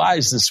blue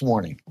eyes this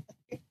morning,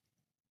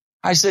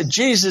 I said,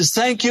 Jesus,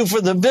 thank you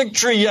for the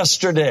victory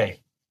yesterday.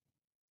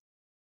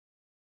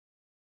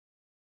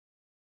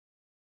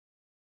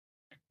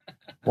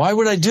 Why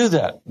would I do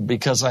that?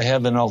 Because I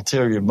have an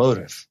ulterior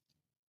motive.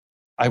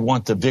 I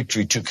want the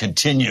victory to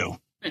continue.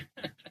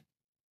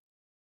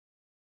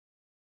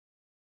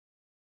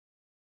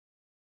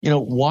 You know,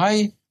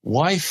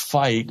 why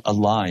fight a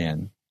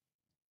lion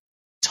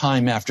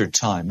time after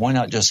time? Why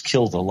not just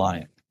kill the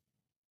lion?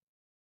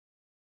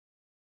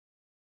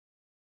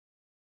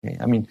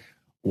 I mean,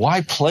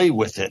 why play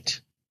with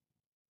it?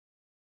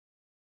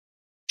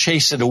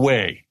 Chase it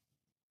away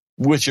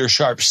with your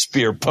sharp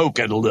spear, poke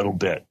it a little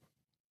bit.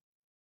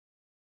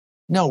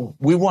 No,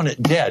 we want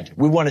it dead.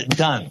 We want it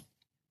done.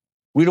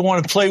 We don't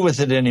want to play with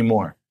it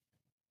anymore.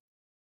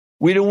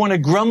 We don't want to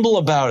grumble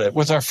about it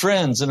with our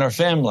friends and our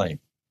family.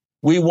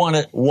 We want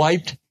it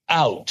wiped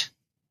out,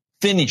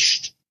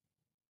 finished.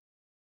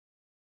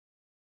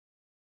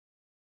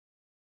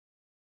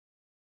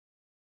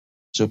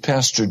 So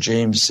Pastor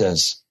James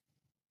says,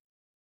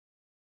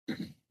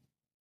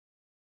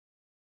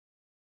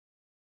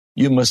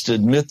 you must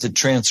admit the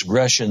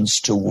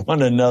transgressions to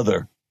one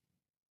another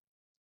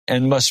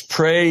and must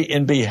pray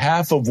in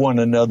behalf of one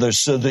another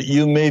so that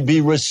you may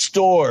be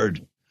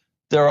restored.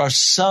 There are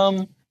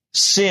some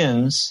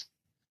sins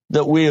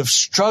that we have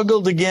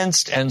struggled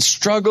against and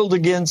struggled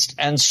against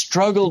and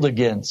struggled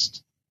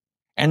against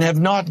and have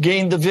not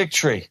gained the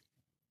victory.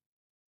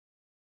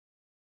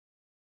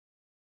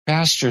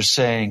 Pastor's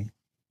saying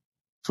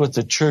it's what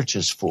the church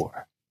is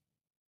for.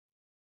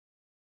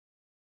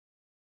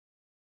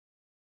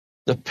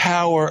 The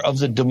power of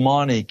the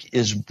demonic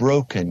is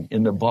broken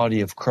in the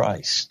body of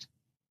Christ.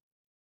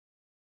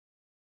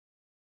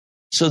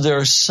 So there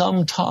are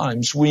some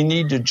times we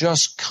need to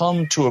just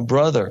come to a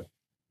brother,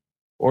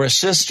 or a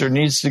sister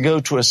needs to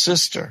go to a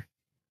sister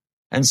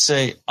and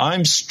say,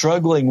 I'm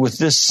struggling with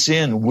this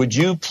sin. Would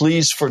you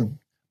please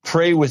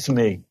pray with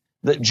me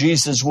that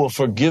Jesus will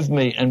forgive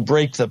me and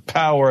break the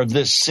power of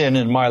this sin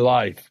in my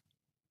life?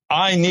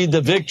 I need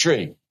the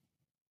victory.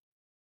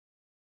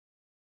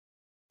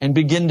 And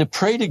begin to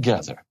pray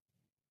together.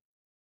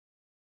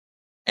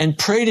 And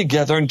pray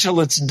together until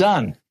it's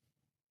done.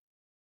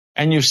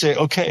 And you say,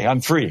 okay,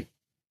 I'm free.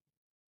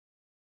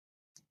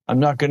 I'm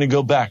not going to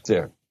go back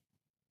there.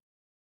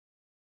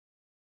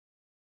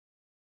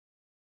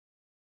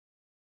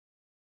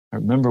 I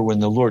remember when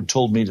the Lord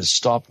told me to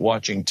stop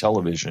watching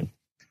television.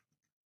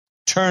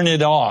 Turn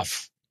it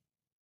off.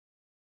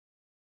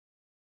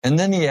 And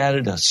then he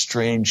added a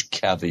strange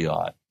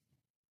caveat.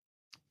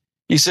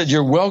 He said,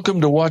 you're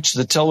welcome to watch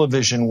the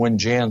television when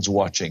Jan's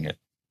watching it.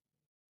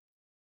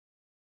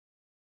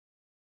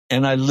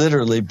 And I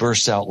literally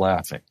burst out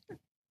laughing.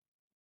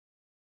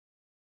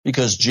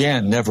 Because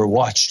Jan never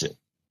watched it.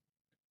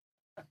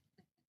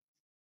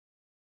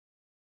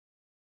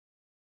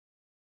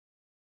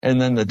 And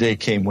then the day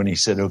came when he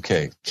said,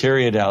 okay,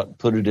 carry it out,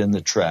 put it in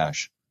the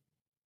trash.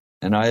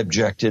 And I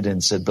objected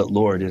and said, but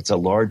Lord, it's a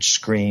large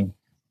screen,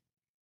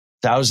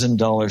 $1,000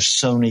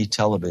 Sony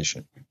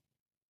television.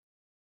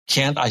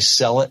 Can't I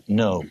sell it?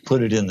 No,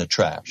 put it in the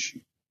trash.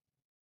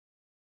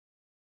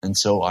 And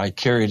so I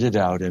carried it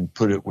out and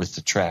put it with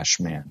the trash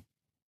man.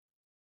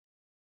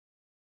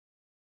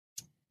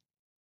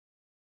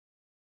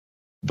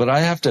 But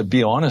I have to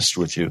be honest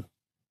with you.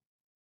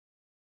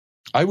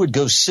 I would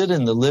go sit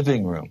in the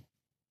living room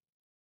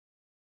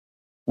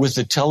with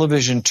the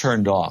television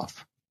turned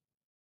off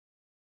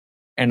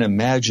and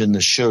imagine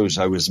the shows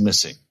I was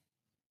missing.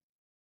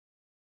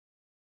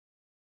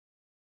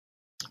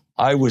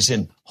 I was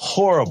in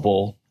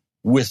horrible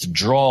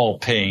withdrawal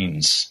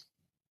pains.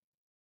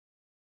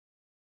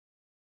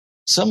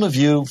 Some of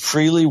you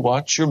freely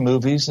watch your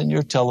movies and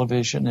your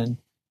television and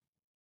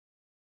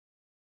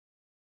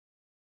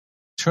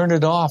turn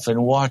it off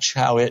and watch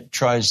how it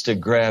tries to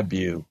grab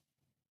you.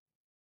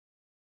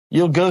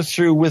 You'll go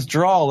through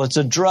withdrawal. It's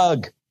a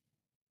drug.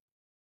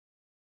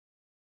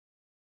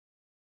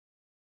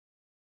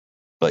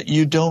 But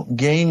you don't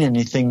gain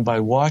anything by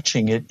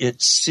watching it.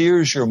 It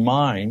sears your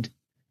mind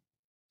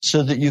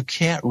so that you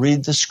can't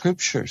read the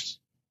scriptures.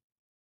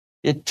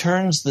 It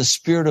turns the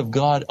Spirit of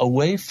God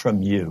away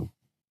from you.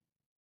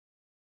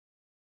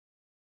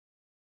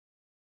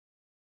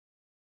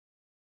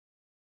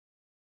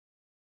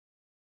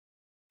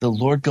 the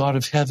Lord God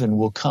of heaven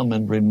will come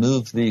and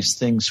remove these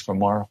things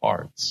from our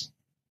hearts.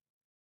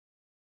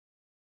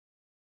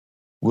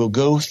 We'll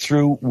go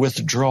through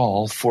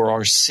withdrawal for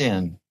our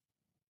sin,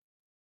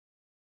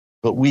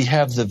 but we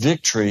have the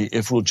victory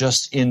if we'll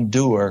just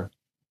endure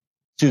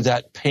through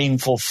that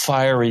painful,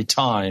 fiery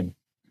time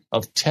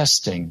of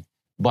testing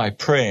by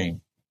praying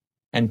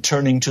and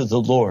turning to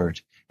the Lord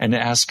and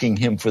asking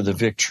Him for the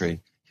victory.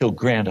 He'll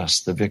grant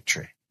us the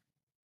victory.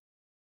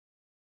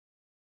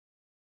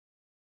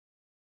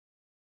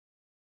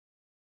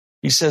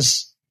 He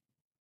says,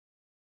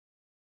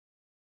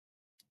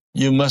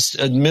 you must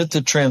admit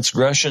the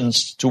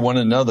transgressions to one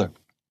another.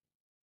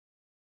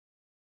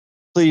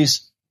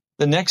 Please,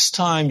 the next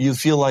time you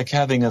feel like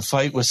having a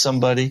fight with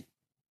somebody,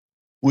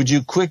 would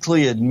you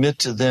quickly admit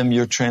to them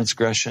your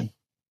transgression?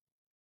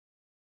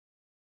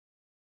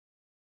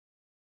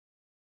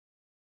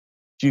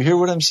 Do you hear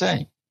what I'm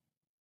saying?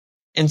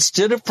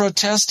 Instead of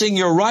protesting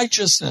your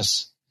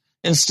righteousness,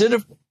 instead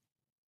of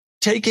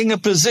taking a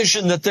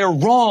position that they're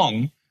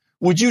wrong,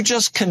 would you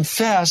just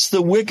confess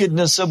the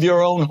wickedness of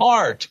your own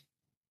heart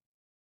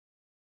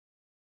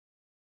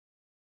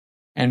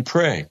and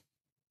pray?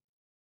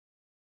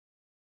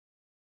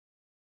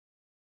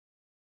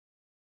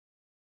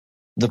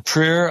 The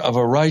prayer of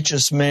a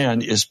righteous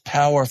man is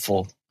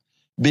powerful,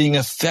 being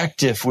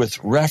effective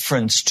with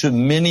reference to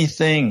many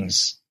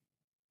things.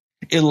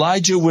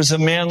 Elijah was a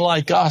man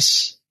like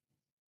us,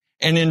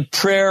 and in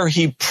prayer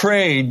he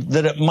prayed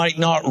that it might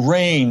not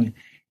rain,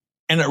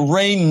 and it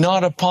rained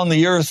not upon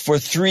the earth for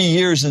 3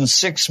 years and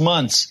 6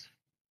 months.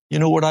 You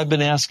know what I've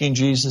been asking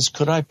Jesus?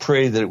 Could I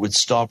pray that it would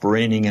stop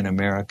raining in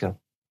America?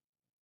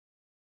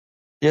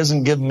 He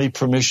hasn't given me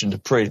permission to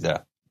pray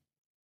that.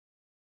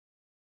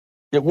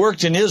 It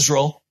worked in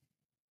Israel.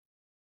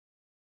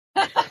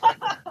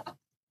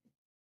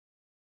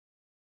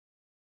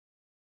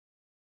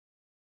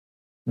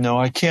 No,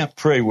 I can't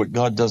pray what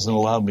God doesn't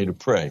allow me to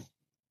pray.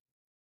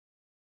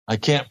 I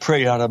can't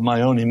pray out of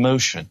my own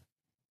emotion.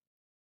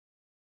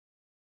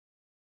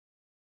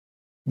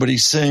 But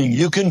he's saying,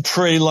 you can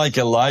pray like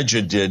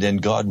Elijah did,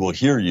 and God will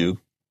hear you,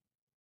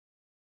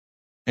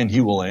 and He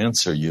will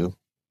answer you.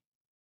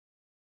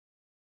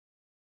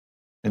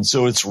 And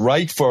so it's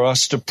right for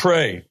us to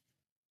pray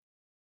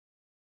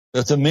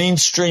that the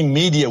mainstream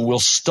media will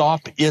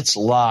stop its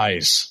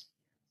lies,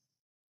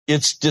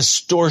 its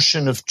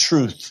distortion of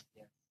truth.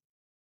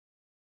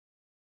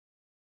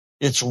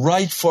 It's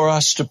right for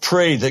us to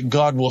pray that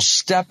God will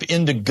step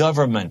into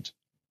government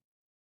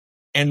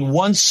and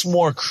once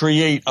more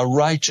create a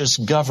righteous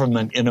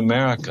government in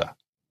America.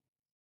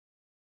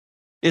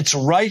 It's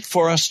right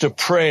for us to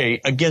pray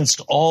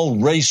against all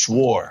race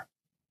war.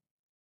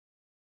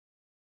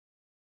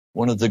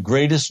 One of the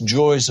greatest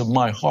joys of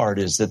my heart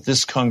is that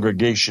this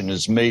congregation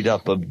is made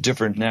up of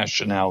different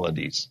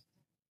nationalities.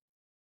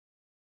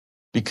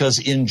 Because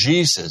in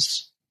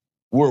Jesus,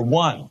 we're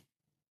one.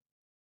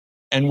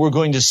 And we're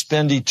going to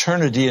spend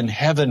eternity in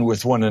heaven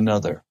with one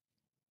another.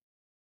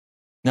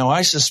 Now,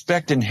 I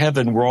suspect in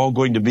heaven we're all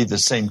going to be the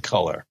same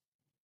color.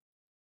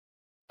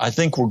 I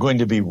think we're going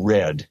to be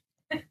red.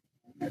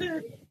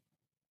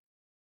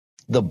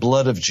 The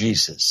blood of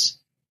Jesus.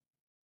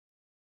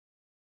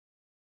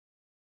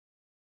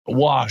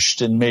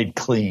 Washed and made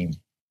clean.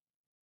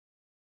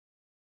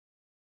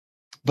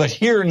 But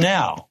here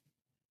now,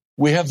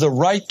 we have the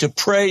right to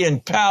pray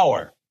in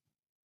power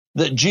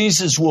that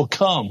Jesus will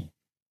come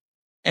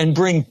and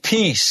bring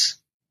peace,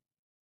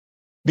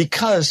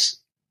 because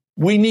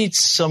we need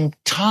some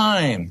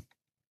time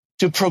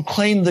to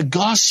proclaim the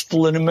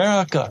gospel in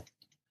America.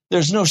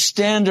 There's no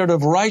standard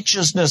of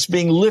righteousness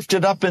being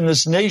lifted up in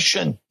this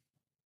nation.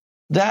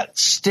 That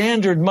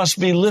standard must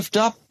be lifted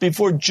up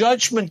before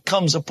judgment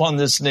comes upon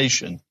this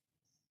nation.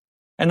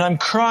 And I'm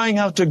crying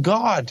out to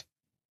God,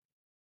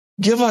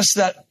 give us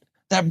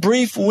that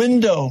brief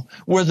window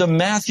where the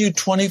Matthew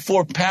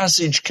 24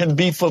 passage can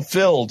be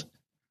fulfilled,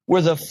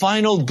 where the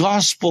final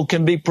gospel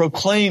can be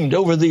proclaimed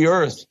over the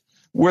earth,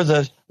 where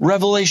the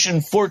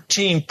Revelation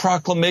 14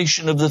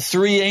 proclamation of the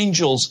 3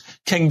 angels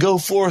can go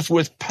forth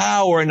with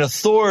power and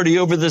authority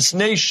over this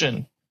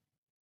nation.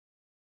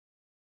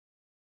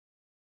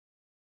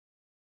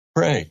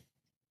 Pray.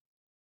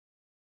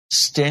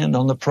 Stand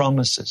on the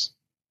promises.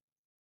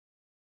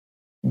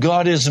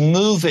 God is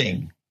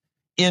moving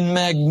in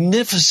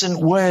magnificent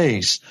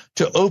ways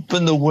to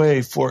open the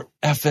way for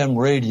FM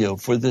radio,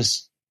 for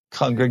this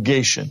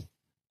congregation.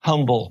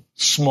 Humble,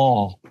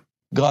 small,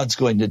 God's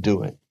going to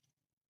do it.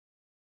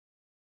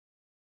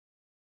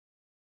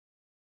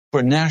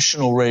 For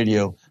national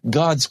radio,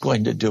 God's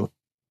going to do it.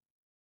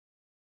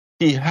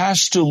 He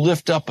has to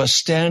lift up a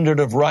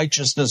standard of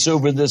righteousness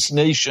over this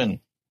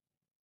nation.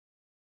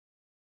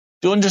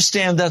 To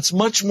understand that's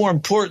much more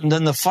important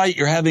than the fight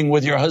you're having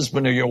with your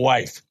husband or your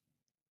wife.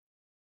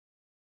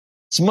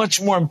 It's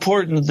much more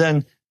important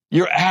than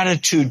your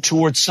attitude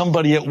towards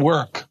somebody at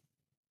work.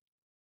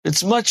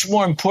 It's much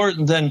more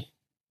important than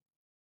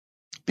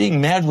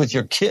being mad with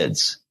your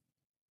kids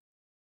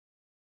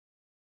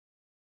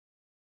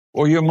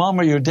or your mom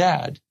or your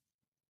dad.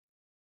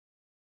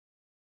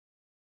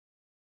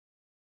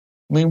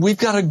 I mean, we've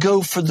got to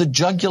go for the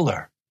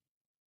jugular.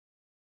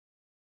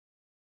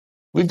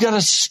 We've got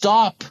to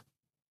stop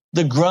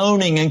the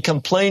groaning and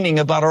complaining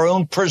about our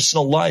own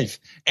personal life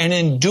and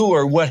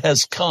endure what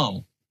has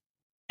come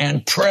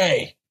and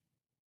pray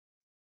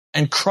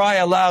and cry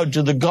aloud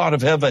to the God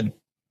of heaven.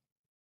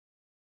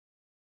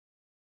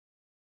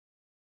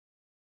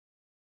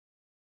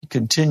 He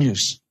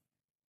continues.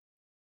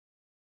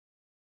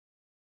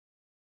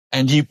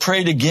 And he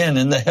prayed again,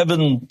 and the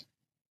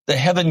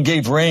heaven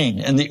gave rain,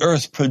 and the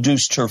earth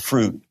produced her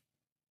fruit.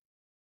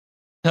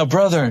 Now,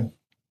 brethren,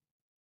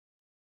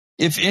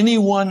 if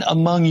anyone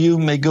among you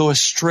may go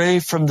astray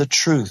from the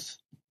truth,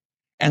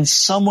 and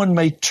someone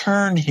may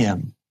turn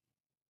him,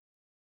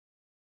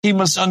 he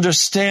must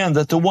understand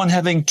that the one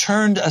having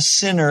turned a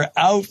sinner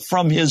out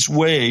from his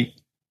way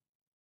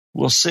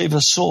will save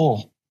a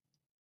soul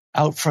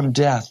out from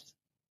death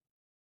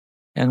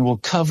and will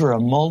cover a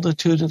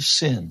multitude of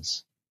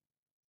sins.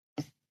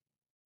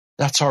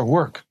 That's our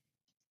work.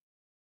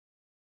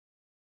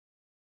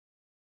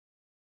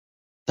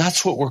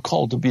 That's what we're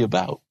called to be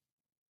about.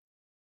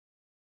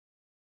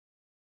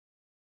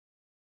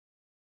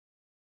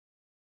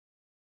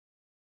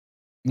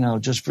 Now,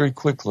 just very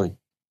quickly,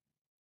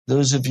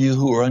 those of you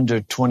who are under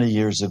 20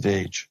 years of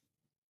age,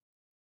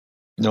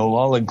 no,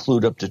 I'll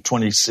include up to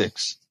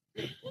 26.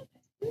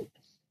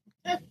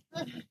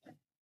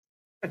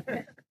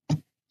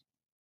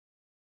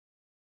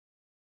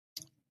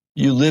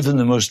 You live in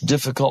the most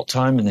difficult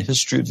time in the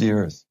history of the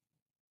earth.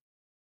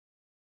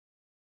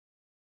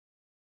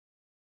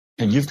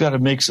 And you've got to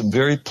make some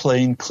very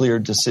plain, clear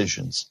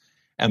decisions.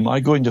 Am I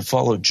going to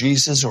follow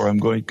Jesus, or am I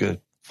going to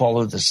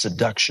follow the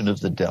seduction of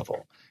the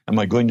devil? Am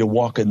I going to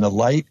walk in the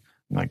light?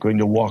 Am I going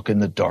to walk in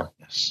the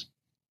darkness?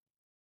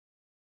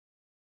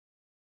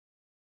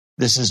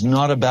 This is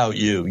not about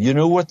you. You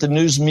know what the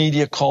news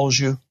media calls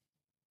you?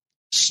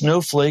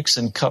 Snowflakes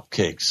and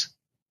cupcakes.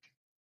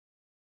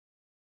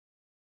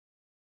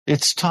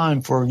 It's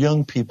time for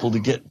young people to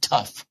get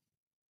tough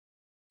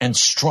and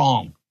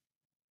strong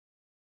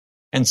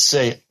and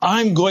say,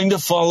 I'm going to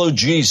follow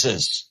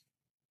Jesus.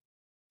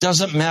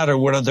 Doesn't matter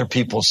what other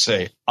people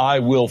say. I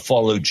will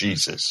follow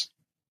Jesus.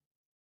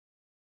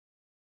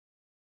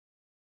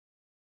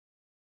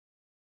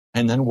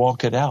 And then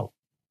walk it out.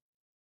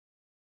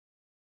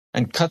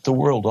 And cut the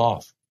world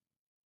off.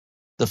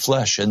 The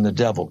flesh and the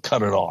devil,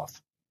 cut it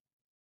off.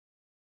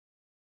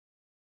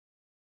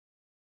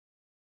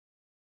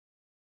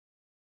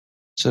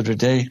 So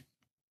today,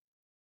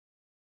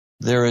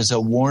 there is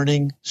a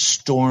warning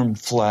storm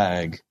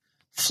flag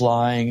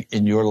flying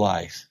in your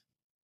life.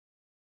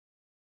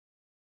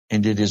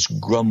 And it is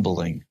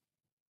grumbling.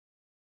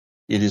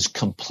 It is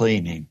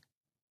complaining.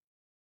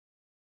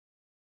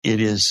 It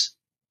is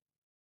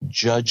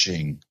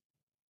judging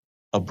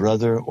a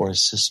brother or a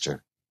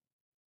sister.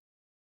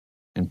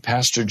 And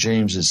Pastor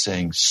James is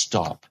saying,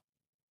 stop.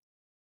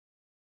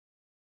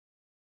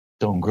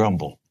 Don't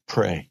grumble.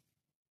 Pray.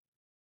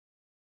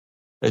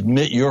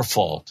 Admit your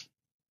fault.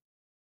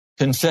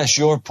 Confess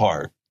your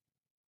part.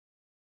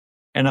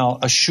 And I'll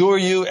assure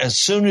you, as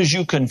soon as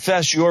you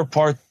confess your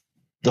part,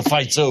 the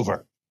fight's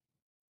over.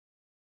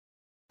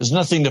 There's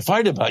nothing to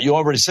fight about. You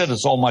already said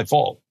it's all my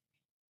fault.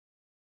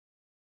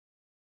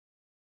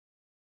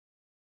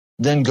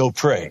 Then go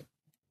pray.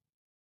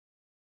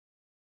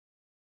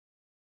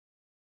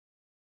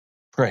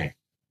 Pray.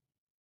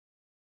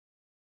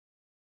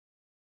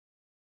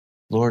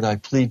 Lord, I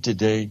plead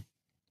today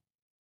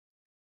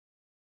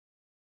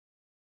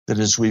that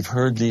as we've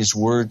heard these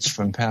words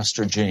from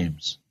Pastor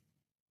James,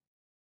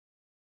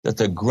 that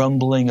the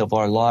grumbling of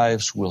our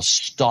lives will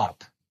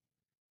stop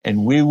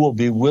and we will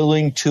be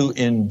willing to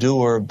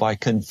endure by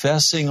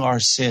confessing our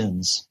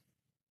sins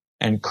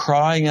and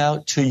crying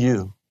out to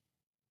you,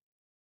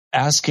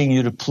 asking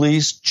you to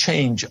please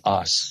change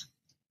us,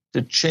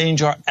 to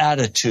change our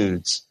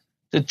attitudes,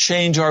 to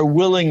change our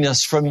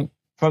willingness from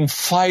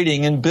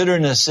fighting and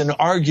bitterness and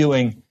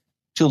arguing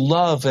to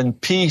love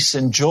and peace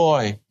and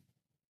joy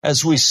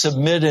as we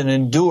submit and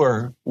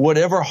endure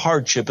whatever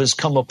hardship has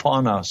come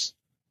upon us.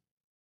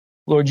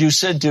 Lord, you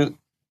said to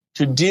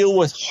deal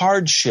with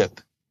hardship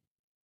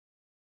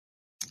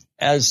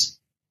as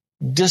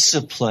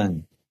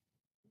discipline,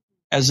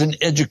 as an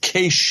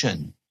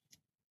education.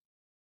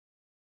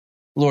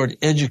 Lord,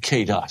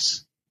 educate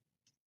us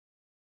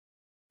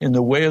in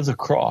the way of the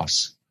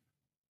cross.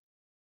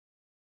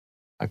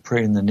 I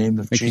pray in the name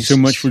of Jesus. Thank you so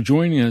much for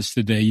joining us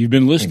today. You've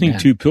been listening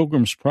to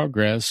Pilgrim's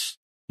Progress.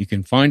 You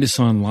can find us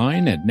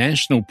online at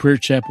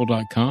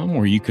nationalprayerchapel.com,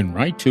 or you can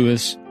write to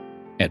us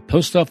at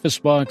Post Office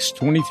Box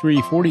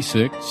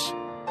 2346,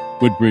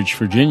 Woodbridge,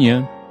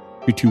 Virginia,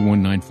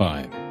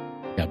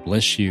 22195. God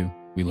bless you.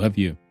 We love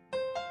you.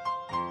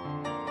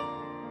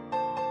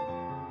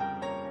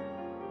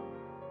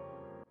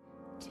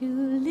 To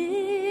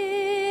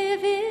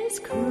live is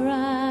Christ,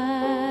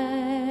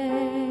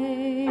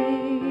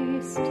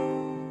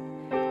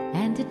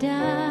 and to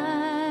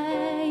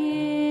die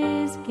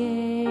is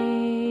gain.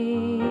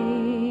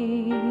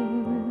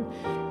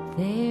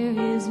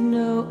 There is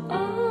no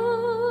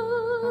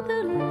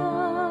other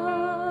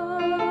love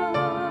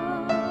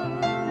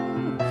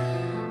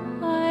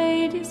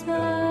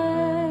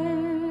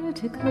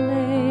to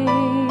claim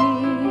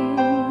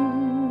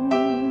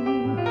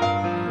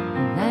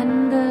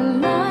than the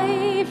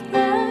life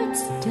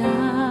that's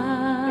died,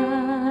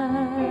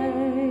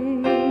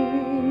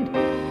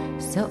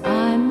 so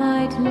I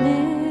might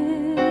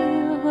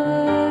live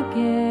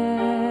again,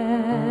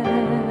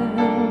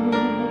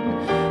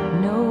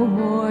 no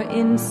more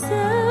in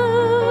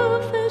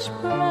selfish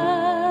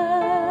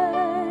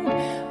pride,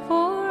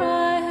 for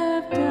I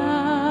have died.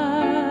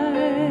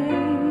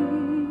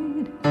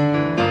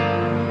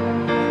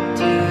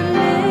 To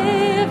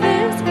live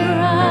is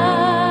Christ.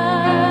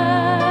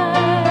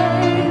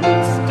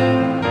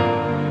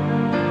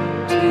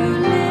 To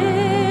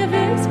live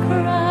is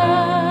Christ.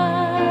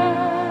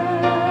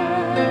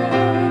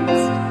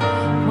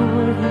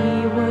 For he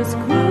was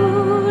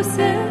crucified.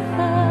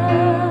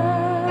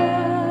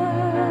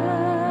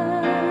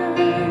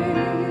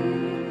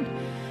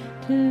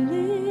 To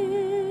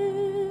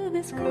live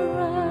is Christ.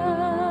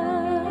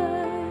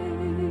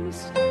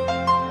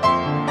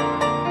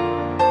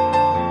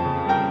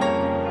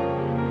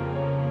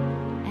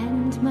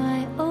 And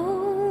my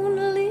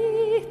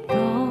only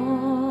thought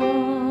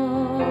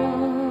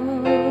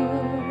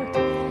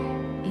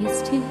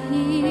is to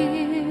hear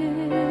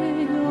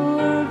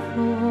your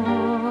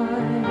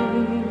voice.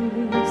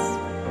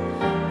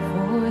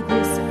 For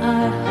this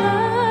I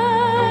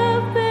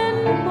have been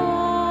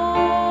bought,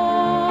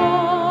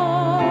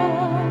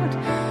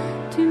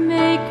 to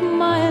make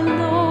my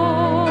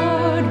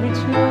Lord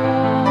rejoice.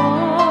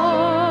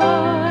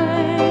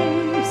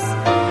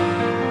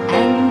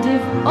 And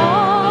if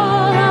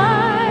all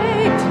I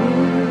do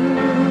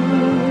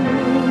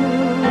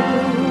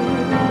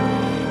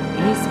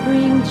is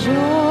bring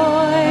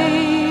joy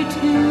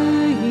to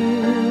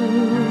you,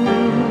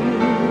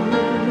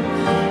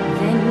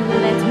 then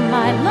let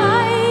my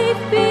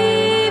life be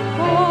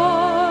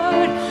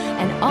poured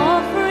an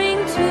offering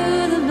to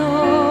the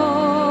Lord.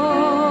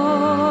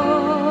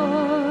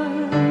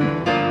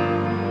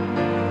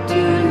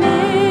 To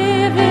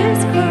live is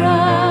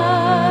Christ.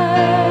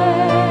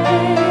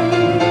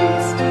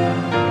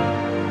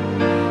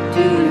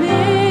 To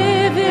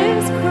live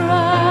is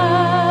Christ.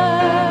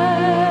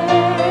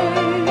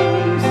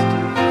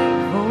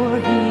 For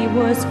he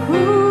was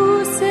crucified.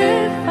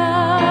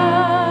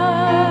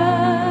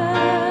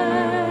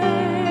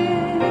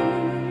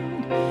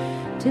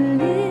 To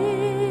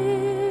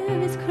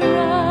live is Christ.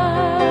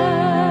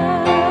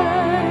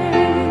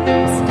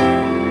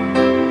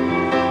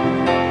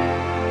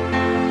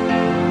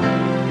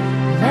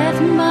 Let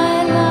my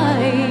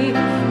life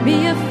be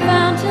a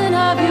fountain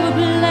of your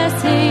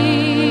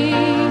blessing.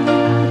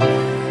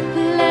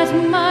 Let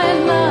my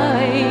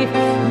life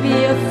be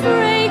a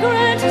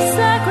fragrant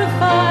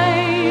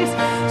sacrifice,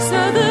 so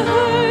the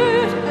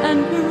hurt and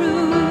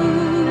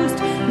bruised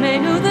may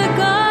know the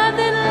God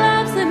that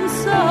loves them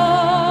so.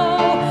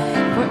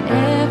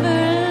 Forever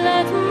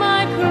let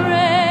my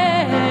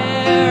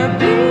prayer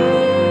be.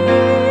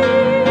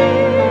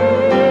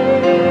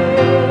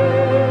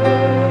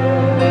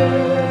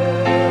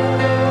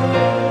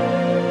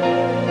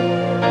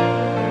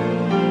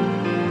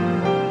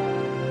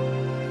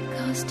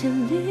 Cause to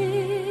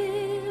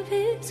live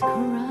is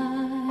Christ,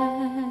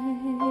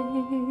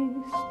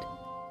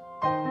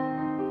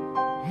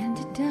 and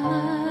to die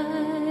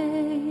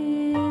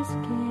is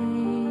gain.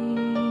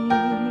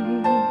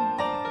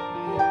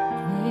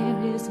 There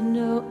is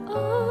no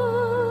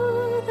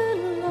other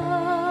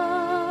love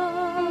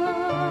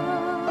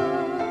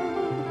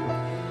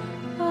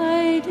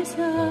I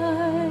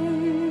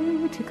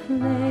desire to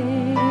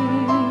claim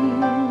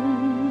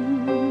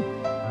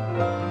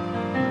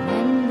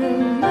than the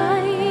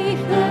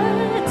life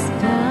that's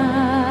died,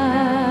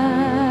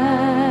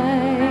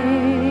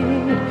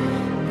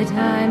 that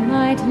I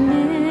might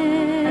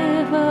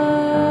live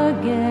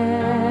again,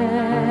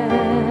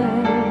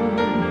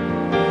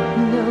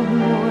 no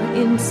more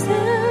in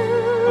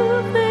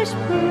selfish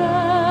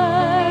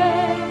pride,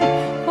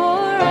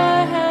 for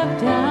I have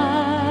died.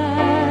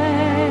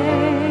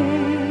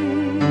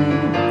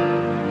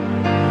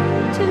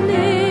 To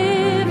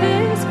live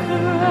is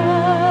Christ.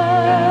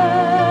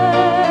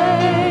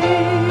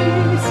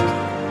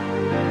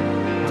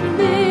 To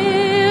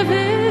live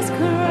is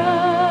Christ.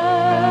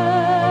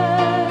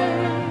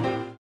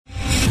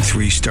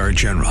 Three-star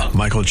General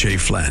Michael J.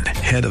 Flynn,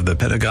 head of the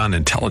Pentagon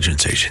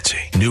Intelligence Agency,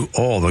 knew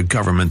all the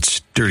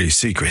government's dirty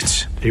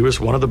secrets. He was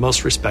one of the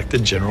most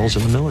respected generals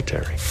in the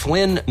military.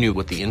 Flynn knew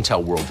what the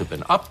intel world had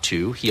been up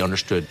to. He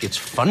understood its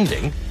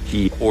funding.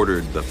 He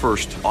ordered the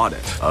first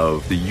audit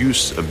of the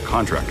use of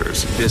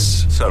contractors.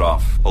 This set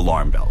off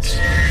alarm bells.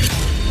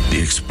 The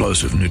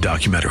explosive new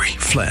documentary,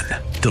 Flynn,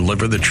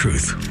 Deliver the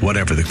Truth,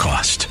 Whatever the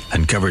Cost,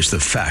 uncovers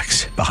the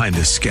facts behind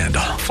this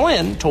scandal.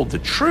 Flynn told the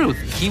truth.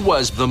 He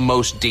was the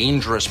most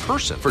dangerous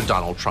person for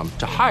Donald Trump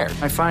to hire.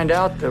 I find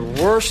out the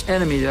worst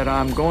enemy that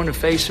I'm going to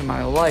face in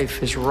my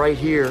life is right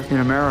here in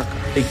America.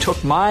 They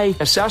took my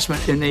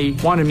assessment and they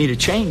wanted me to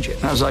change it.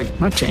 And I was like, I'm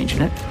not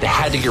changing it. They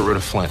had to get rid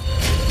of Flynn.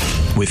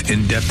 with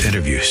in-depth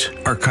interviews,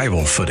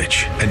 archival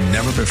footage, and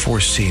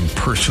never-before-seen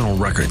personal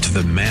records of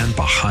the man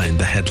behind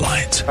the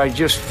headlines. I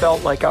just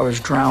felt like I was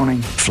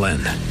drowning.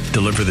 Flynn,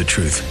 deliver the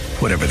truth,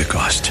 whatever the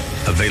cost.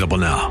 Available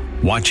now.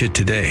 Watch it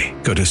today.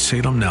 Go to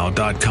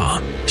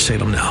salemnow.com.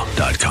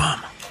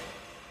 salemnow.com.